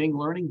committed to being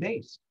learning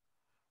based,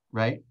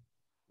 right?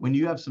 When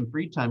you have some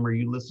free time, are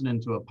you listening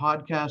to a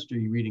podcast? Are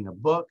you reading a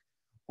book?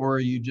 Or are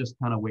you just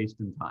kind of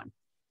wasting time,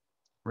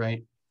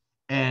 right?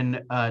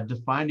 And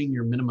defining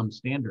your minimum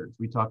standards.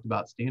 We talked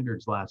about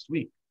standards last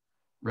week,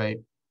 right?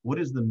 What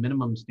is the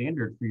minimum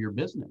standard for your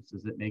business?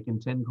 Is it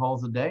making 10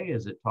 calls a day?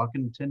 Is it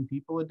talking to 10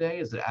 people a day?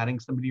 Is it adding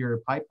somebody to your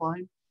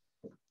pipeline?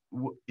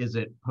 Is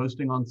it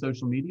posting on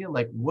social media?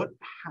 Like what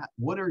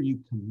are you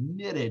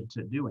committed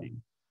to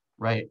doing,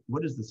 right?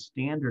 What is the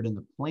standard and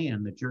the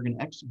plan that you're going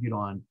to execute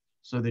on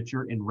so that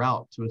you're en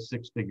route to a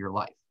six-figure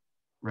life,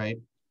 right?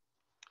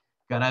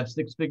 Got to have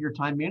six-figure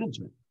time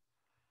management.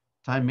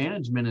 Time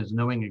management is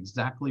knowing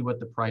exactly what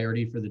the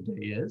priority for the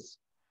day is.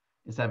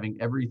 It's having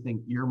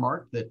everything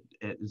earmarked that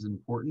is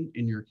important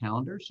in your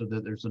calendar so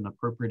that there's an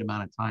appropriate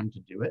amount of time to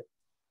do it,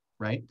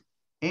 right?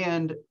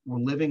 And we're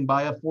living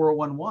by a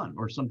 401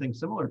 or something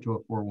similar to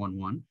a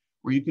 411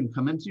 where you can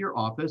come into your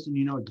office and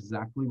you know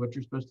exactly what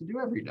you're supposed to do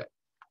every day,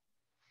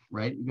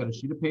 right? You got a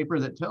sheet of paper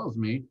that tells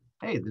me,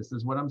 hey, this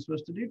is what I'm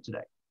supposed to do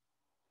today.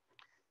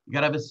 You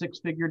got to have a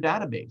six-figure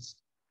database,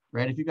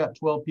 right? If you got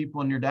 12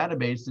 people in your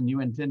database and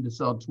you intend to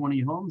sell 20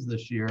 homes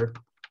this year,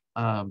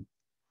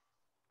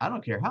 I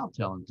don't care how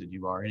talented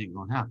you are, it ain't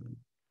gonna happen,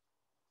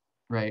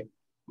 right?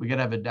 We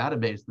gotta have a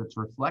database that's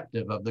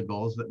reflective of the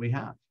goals that we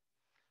have,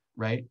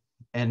 right?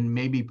 And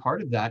maybe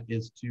part of that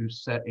is to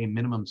set a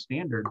minimum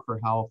standard for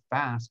how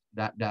fast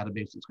that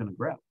database is gonna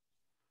grow,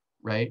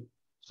 right?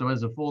 So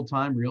as a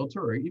full-time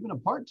realtor or even a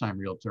part-time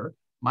realtor,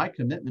 my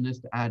commitment is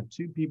to add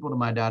 2 people to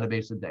my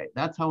database a day.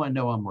 That's how I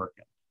know I'm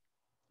working.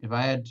 If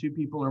I add 2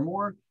 people or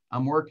more,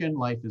 I'm working,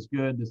 life is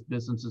good, this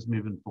business is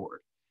moving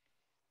forward.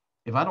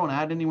 If I don't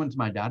add anyone to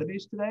my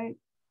database today,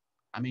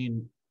 I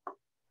mean,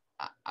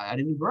 I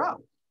didn't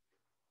grow,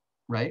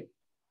 right?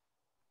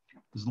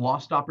 There's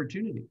lost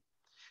opportunity,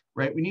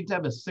 right? We need to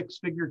have a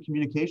six-figure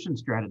communication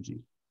strategy,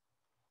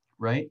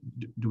 right?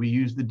 Do we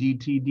use the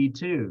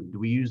DTD2? Do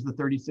we use the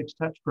 36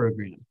 touch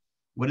program?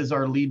 What does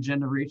our lead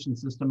generation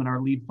system and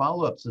our lead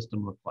follow-up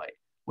system look like?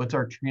 What's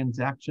our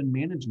transaction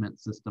management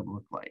system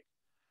look like?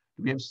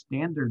 Do we have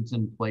standards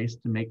in place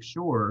to make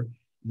sure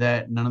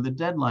that none of the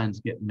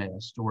deadlines get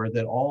missed or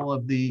that all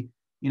of the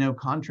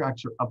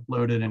contracts are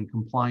uploaded and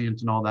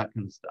compliant and all that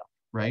kind of stuff,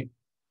 right?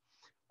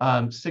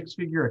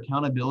 Six-figure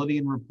accountability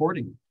and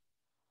reporting.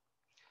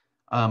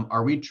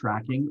 Are we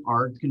tracking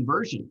our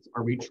conversions?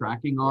 Are we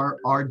tracking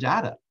our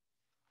data?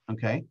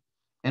 Okay.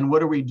 And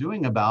what are we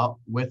doing about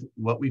with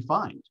what we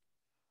find?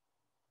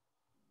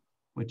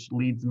 Which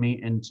leads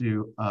me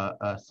into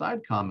a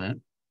side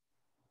comment,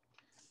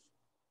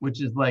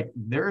 which is like,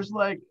 there's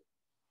like,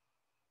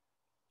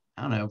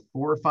 I don't know,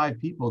 4 or 5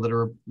 people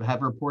that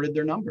have reported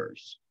their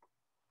numbers.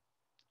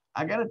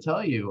 I got to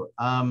tell you,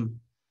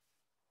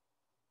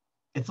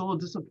 it's a little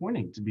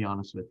disappointing, to be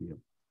honest with you,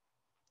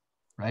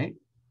 right?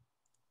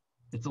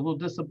 It's a little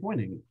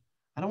disappointing.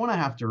 I don't want to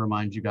have to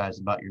remind you guys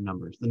about your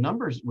numbers. The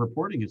numbers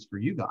reporting is for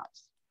you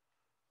guys,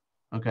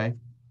 okay?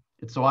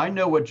 It's so I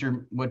know what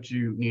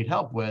you need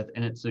help with,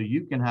 and it's so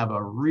you can have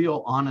a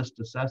real honest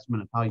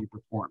assessment of how you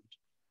performed.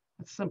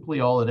 That's simply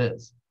all it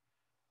is.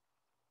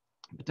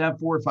 But to have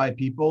 4 or 5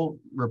 people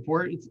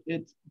report,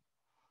 it's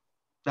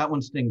that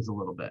one stings a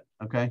little bit,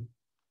 okay?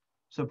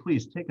 So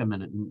please take a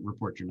minute and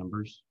report your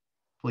numbers,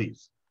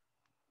 please.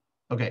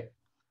 Okay.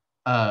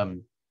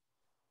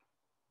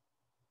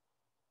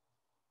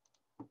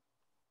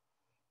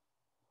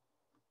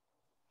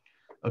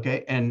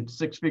 Okay, and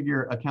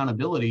six-figure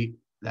accountability,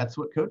 that's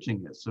what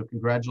coaching is. So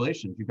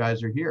congratulations, you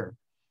guys are here.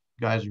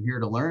 You guys are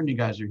here to learn. You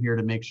guys are here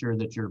to make sure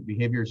that your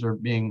behaviors are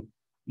being,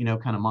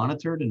 kind of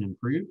monitored and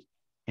improved.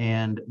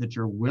 and that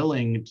you're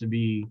willing to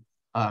be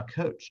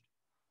coached,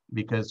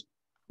 because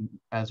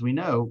as we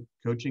know,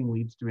 coaching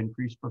leads to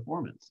increased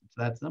performance. It's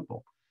that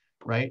simple,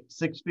 right?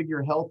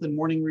 6-figure health and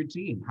morning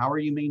routine. How are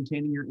you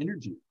maintaining your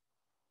energy,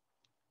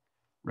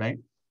 right?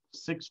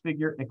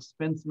 6-figure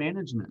expense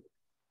management.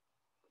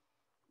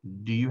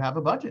 Do you have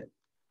a budget?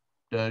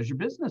 Does your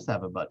business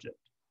have a budget?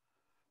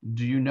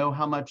 Do you know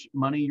how much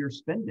money you're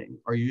spending?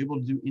 Are you able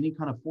to do any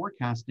kind of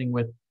forecasting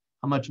with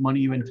how much money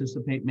you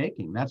anticipate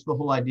making? That's the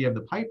whole idea of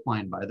the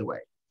pipeline, by the way,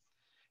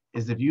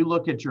 is if you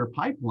look at your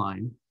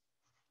pipeline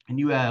and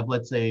you have,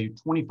 let's say,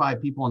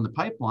 25 people in the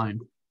pipeline,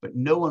 but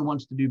no one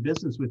wants to do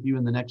business with you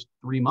in the next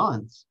 3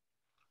 months,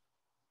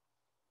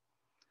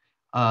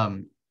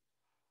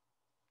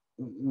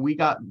 we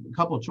got a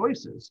couple of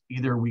choices.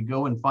 Either we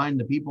go and find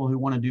the people who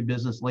want to do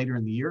business later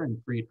in the year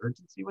and create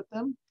urgency with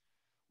them.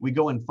 We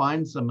go and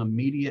find some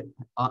immediate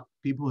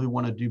people who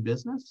want to do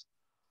business,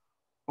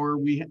 or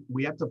we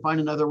have to find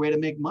another way to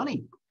make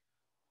money,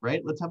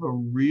 right? Let's have a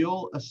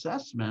real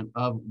assessment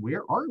of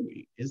where are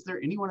we? Is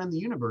there anyone in the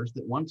universe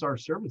that wants our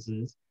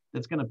services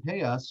that's going to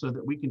pay us so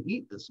that we can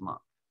eat this month?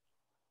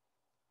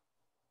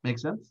 Make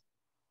sense?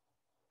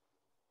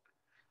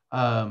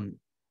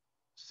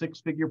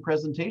 6-figure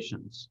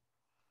presentations,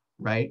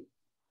 right?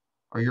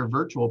 Are your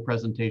virtual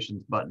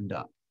presentations buttoned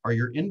up? Are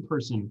your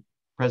in-person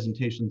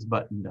presentations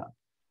buttoned up?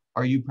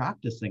 Are you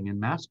practicing and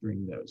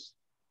mastering those?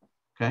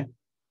 Okay.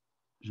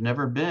 There's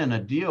never been a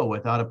deal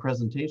without a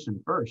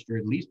presentation first, or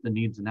at least the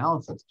needs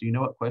analysis. Do you know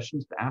what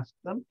questions to ask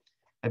them?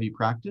 Have you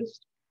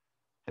practiced?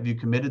 Have you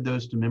committed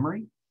those to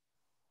memory?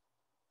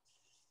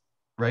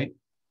 Right?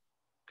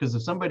 Because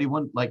if somebody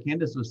wants, like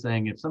Candace was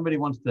saying, if somebody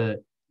wants to,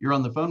 you're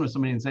on the phone with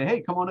somebody and say,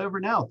 hey, come on over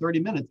now,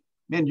 30 minutes.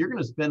 Man, you're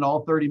going to spend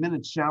all 30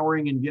 minutes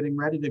showering and getting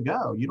ready to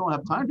go. You don't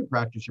have time to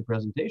practice your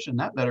presentation.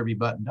 That better be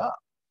buttoned up.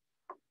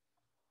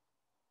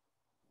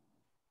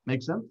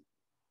 Make sense?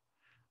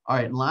 All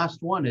right, and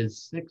last one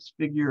is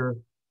 6-figure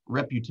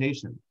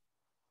reputation.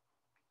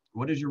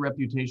 What is your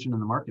reputation in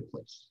the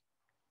marketplace,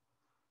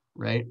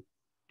 right? Do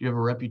you have a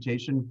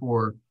reputation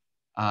for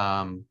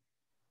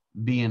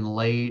being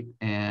late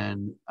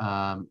and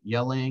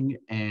yelling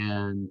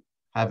and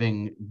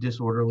having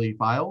disorderly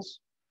files?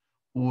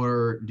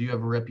 Or do you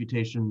have a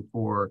reputation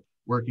for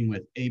working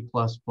with A+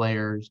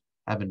 players,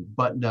 having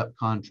buttoned up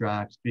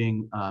contracts,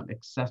 being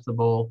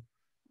accessible,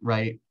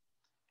 right?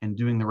 And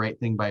doing the right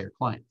thing by your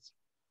clients?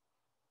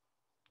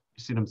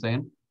 You see what I'm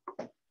saying?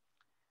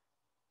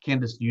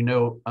 Candace, do you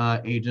know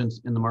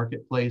agents in the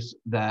marketplace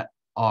that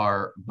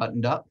are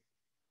buttoned up?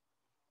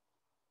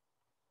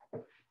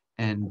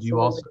 And do you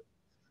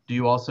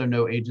also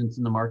know agents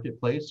in the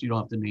marketplace? You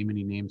don't have to name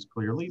any names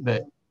clearly,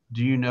 but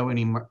do you know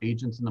any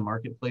agents in the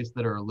marketplace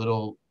that are a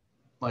little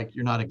like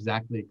you're not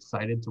exactly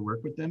excited to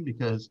work with them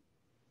because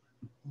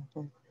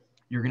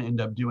you're going to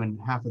end up doing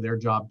half of their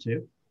job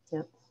too?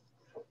 Yep.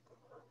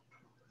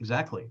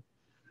 Exactly.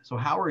 So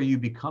how are you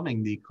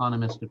becoming the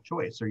economist of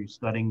choice? Are you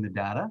studying the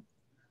data,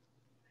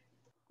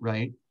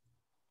 right?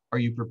 Are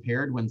you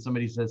prepared when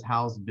somebody says,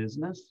 how's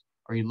business?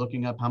 Are you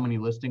looking up how many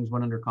listings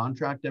went under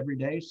contract every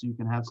day so you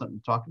can have something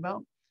to talk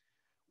about?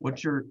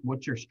 What's your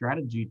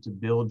strategy to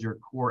build your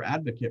core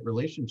advocate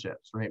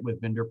relationships, right? With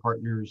vendor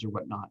partners or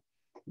whatnot?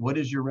 What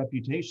is your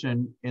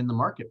reputation in the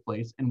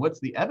marketplace? And what's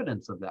the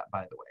evidence of that,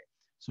 by the way?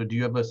 So do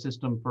you have a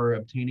system for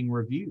obtaining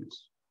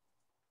reviews,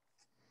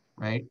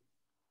 right?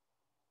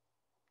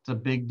 It's a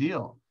big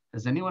deal.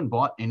 Has anyone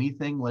bought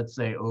anything, let's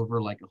say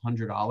over like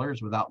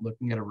 $100 without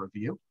looking at a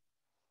review?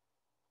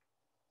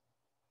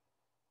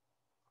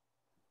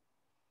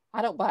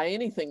 I don't buy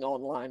anything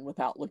online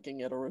without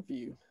looking at a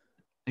review.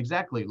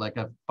 Exactly, like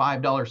a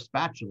 $5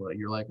 spatula.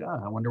 You're like,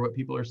 oh, I wonder what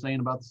people are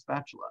saying about the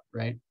spatula,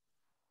 right?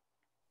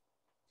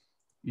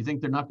 You think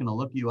they're not going to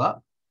look you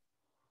up,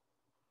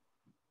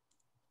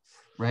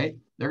 right?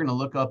 They're going to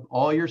look up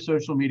all your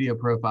social media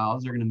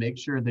profiles. They're going to make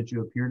sure that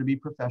you appear to be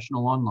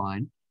professional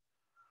online.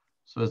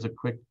 So as a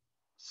quick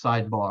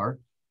sidebar,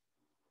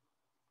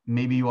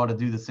 maybe you ought to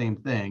do the same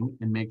thing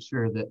and make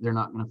sure that they're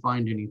not going to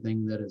find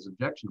anything that is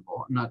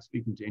objectionable. I'm not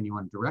speaking to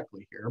anyone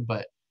directly here,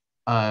 but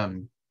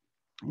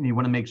you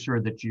want to make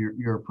sure that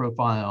your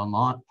profile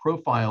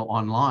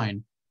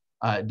online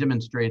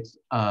demonstrates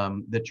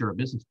that you're a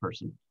business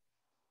person,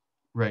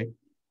 right?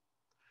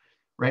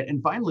 Right.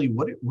 And finally,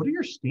 what are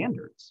your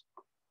standards,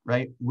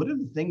 right? What are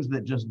the things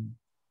that just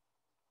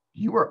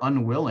you are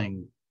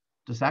unwilling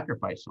to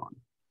sacrifice on,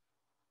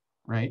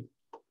 right?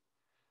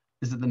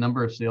 Is it the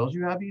number of sales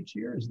you have each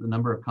year? Is it the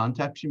number of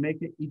contacts you make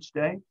each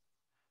day,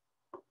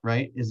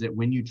 right? Is it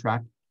when you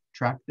track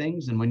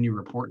things and when you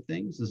report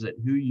things? Is it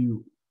who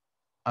you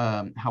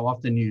how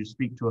often you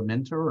speak to a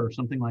mentor or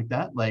something like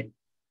that? Like,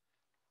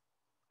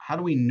 how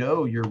do we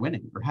know you're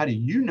winning, or how do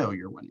you know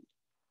you're winning?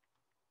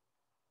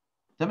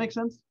 Does that make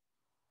sense?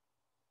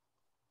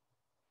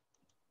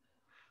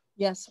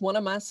 Yes, one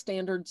of my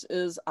standards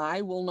is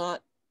I will not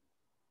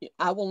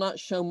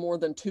show more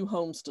than 2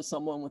 homes to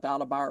someone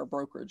without a buyer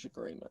brokerage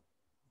agreement.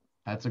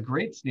 That's a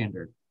great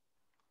standard.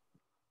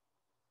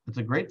 That's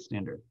a great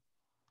standard,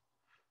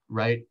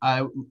 right?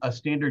 A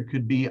standard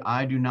could be,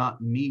 I do not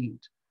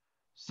meet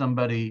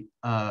somebody,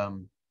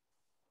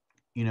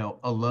 you know,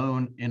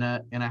 alone in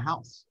a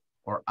house,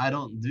 or I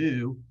don't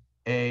do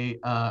a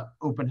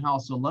open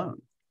house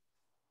alone,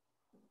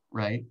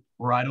 right?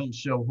 Or I don't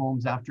show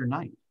homes after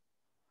night,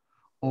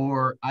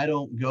 or I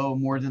don't go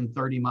more than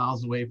 30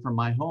 miles away from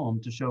my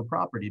home to show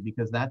property,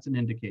 because that's an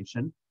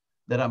indication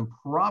that I'm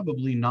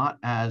probably not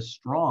as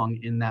strong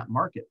in that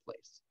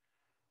marketplace,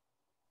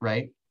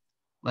 right?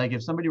 Like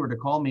if somebody were to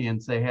call me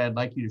and say, hey, I'd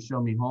like you to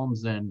show me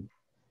homes in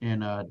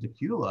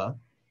Decula,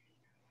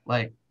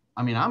 like,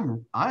 I mean,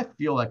 I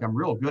feel like I'm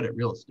real good at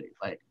real estate.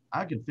 Like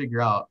I could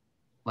figure out,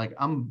 like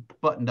I'm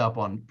buttoned up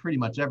on pretty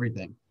much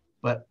everything,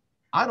 but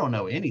I don't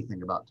know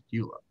anything about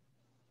Decula.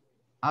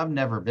 I've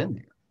never been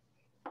there,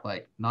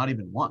 like not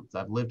even once.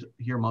 I've lived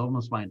here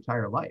almost my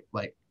entire life.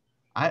 Like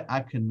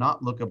I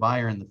cannot look a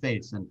buyer in the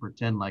face and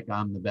pretend like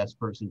I'm the best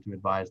person to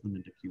advise them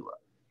in Decula,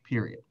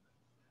 period.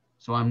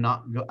 So I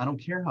don't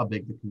care how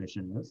big the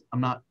commission is.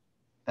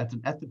 That's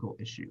an ethical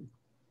issue.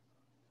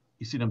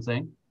 You see what I'm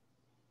saying?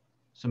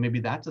 So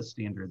maybe that's a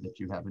standard that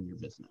you have in your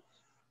business.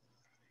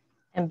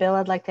 And Bill,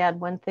 I'd like to add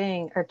one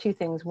thing or two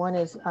things. One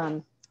is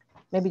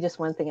maybe just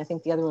one thing. I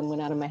think the other one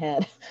went out of my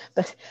head.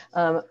 But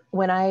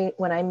when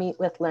I meet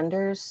with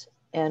lenders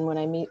and when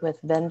I meet with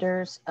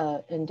vendors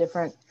in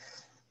different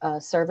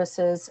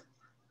services,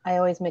 I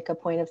always make a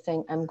point of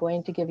saying, I'm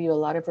going to give you a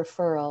lot of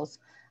referrals.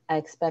 I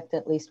expect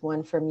at least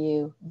one from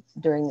you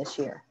during this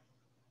year,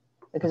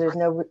 because there's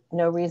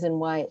no reason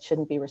why it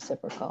shouldn't be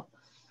reciprocal.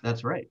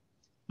 That's right.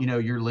 You know,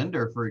 your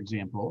lender, for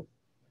example,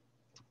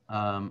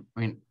 I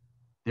mean,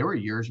 there were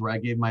years where I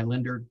gave my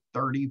lender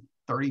 30,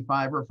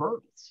 35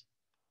 referrals.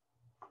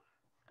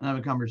 And I have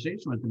a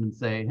conversation with them and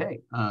say, hey,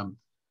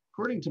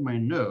 according to my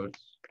notes,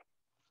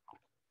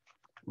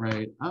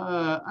 right,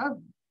 I've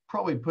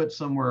probably put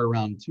somewhere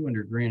around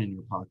 200 grand in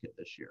your pocket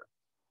this year.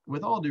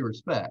 With all due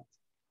respect,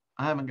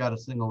 I haven't got a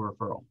single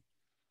referral.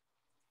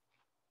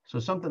 So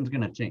something's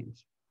going to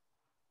change.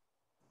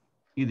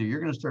 Either you're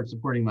going to start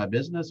supporting my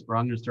business or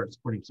I'm going to start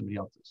supporting somebody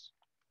else's.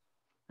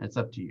 It's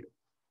up to you.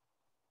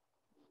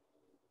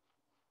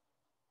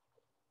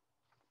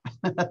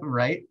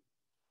 Right?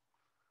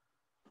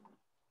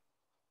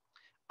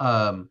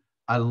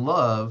 I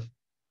love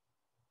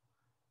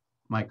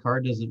my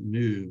car doesn't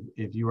move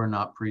if you are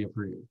not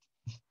pre-approved.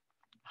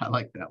 I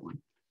like that one.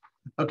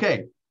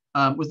 Okay.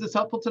 Was this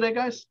helpful today,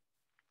 guys?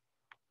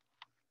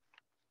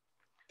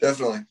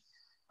 Definitely.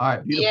 All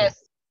right. Beautiful.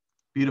 Yes.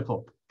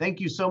 Beautiful. Thank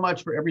you so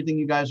much for everything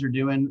you guys are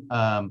doing.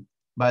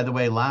 By the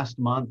way, last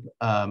month,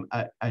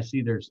 I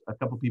see there's a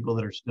couple people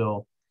that are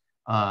still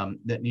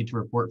that need to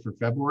report for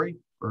February,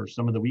 or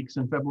some of the weeks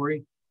in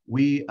February.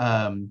 We,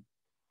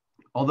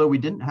 although we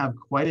didn't have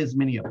quite as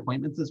many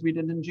appointments as we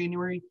did in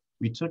January,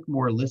 we took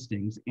more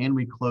listings and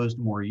we closed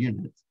more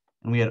units,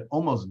 and we had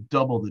almost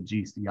double the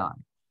GCI.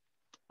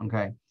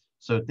 Okay,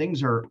 so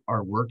things are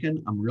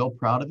working. I'm real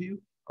proud of you.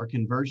 Our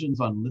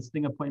conversions on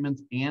listing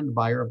appointments and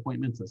buyer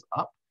appointments is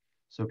up.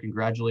 So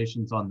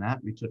congratulations on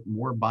that. We took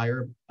more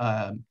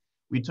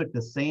we took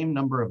the same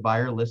number of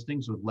buyer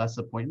listings with less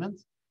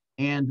appointments,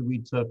 and we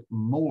took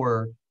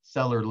more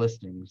seller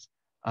listings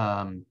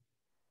at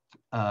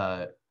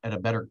a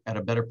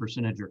better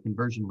percentage or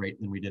conversion rate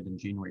than we did in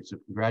January. So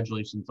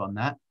congratulations on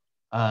that.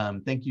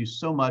 Thank you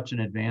so much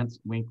in advance,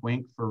 wink,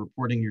 wink, for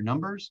reporting your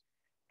numbers.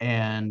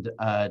 And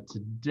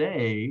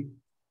today,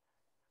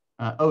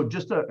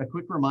 just a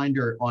quick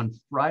reminder, on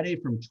Friday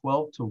from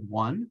 12 to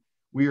 1,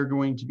 we are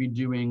going to be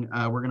doing,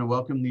 we're going to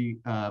welcome the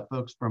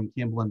folks from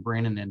Campbell and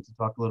Brannon in to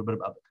talk a little bit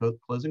about the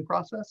closing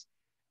process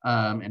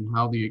and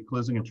how the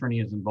closing attorney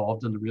is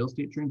involved in the real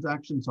estate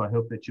transaction. So I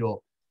hope that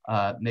you'll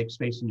make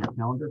space in your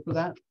calendar for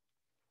that.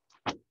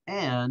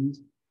 And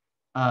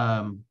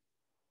I'm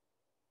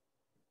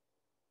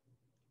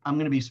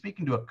going to be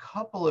speaking to a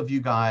couple of you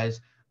guys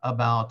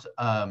about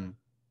the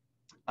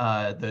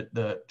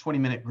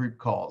 20-minute group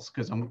calls,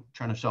 because I'm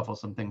trying to shuffle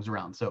some things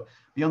around. So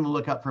be on the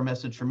lookout for a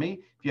message from me.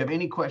 If you have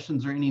any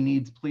questions or any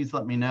needs, please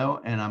let me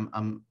know. And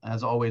I'm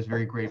as always,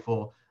 very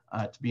grateful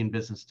to be in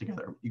business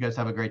together. You guys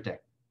have a great day.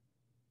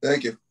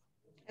 Thank you.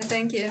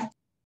 Thank you.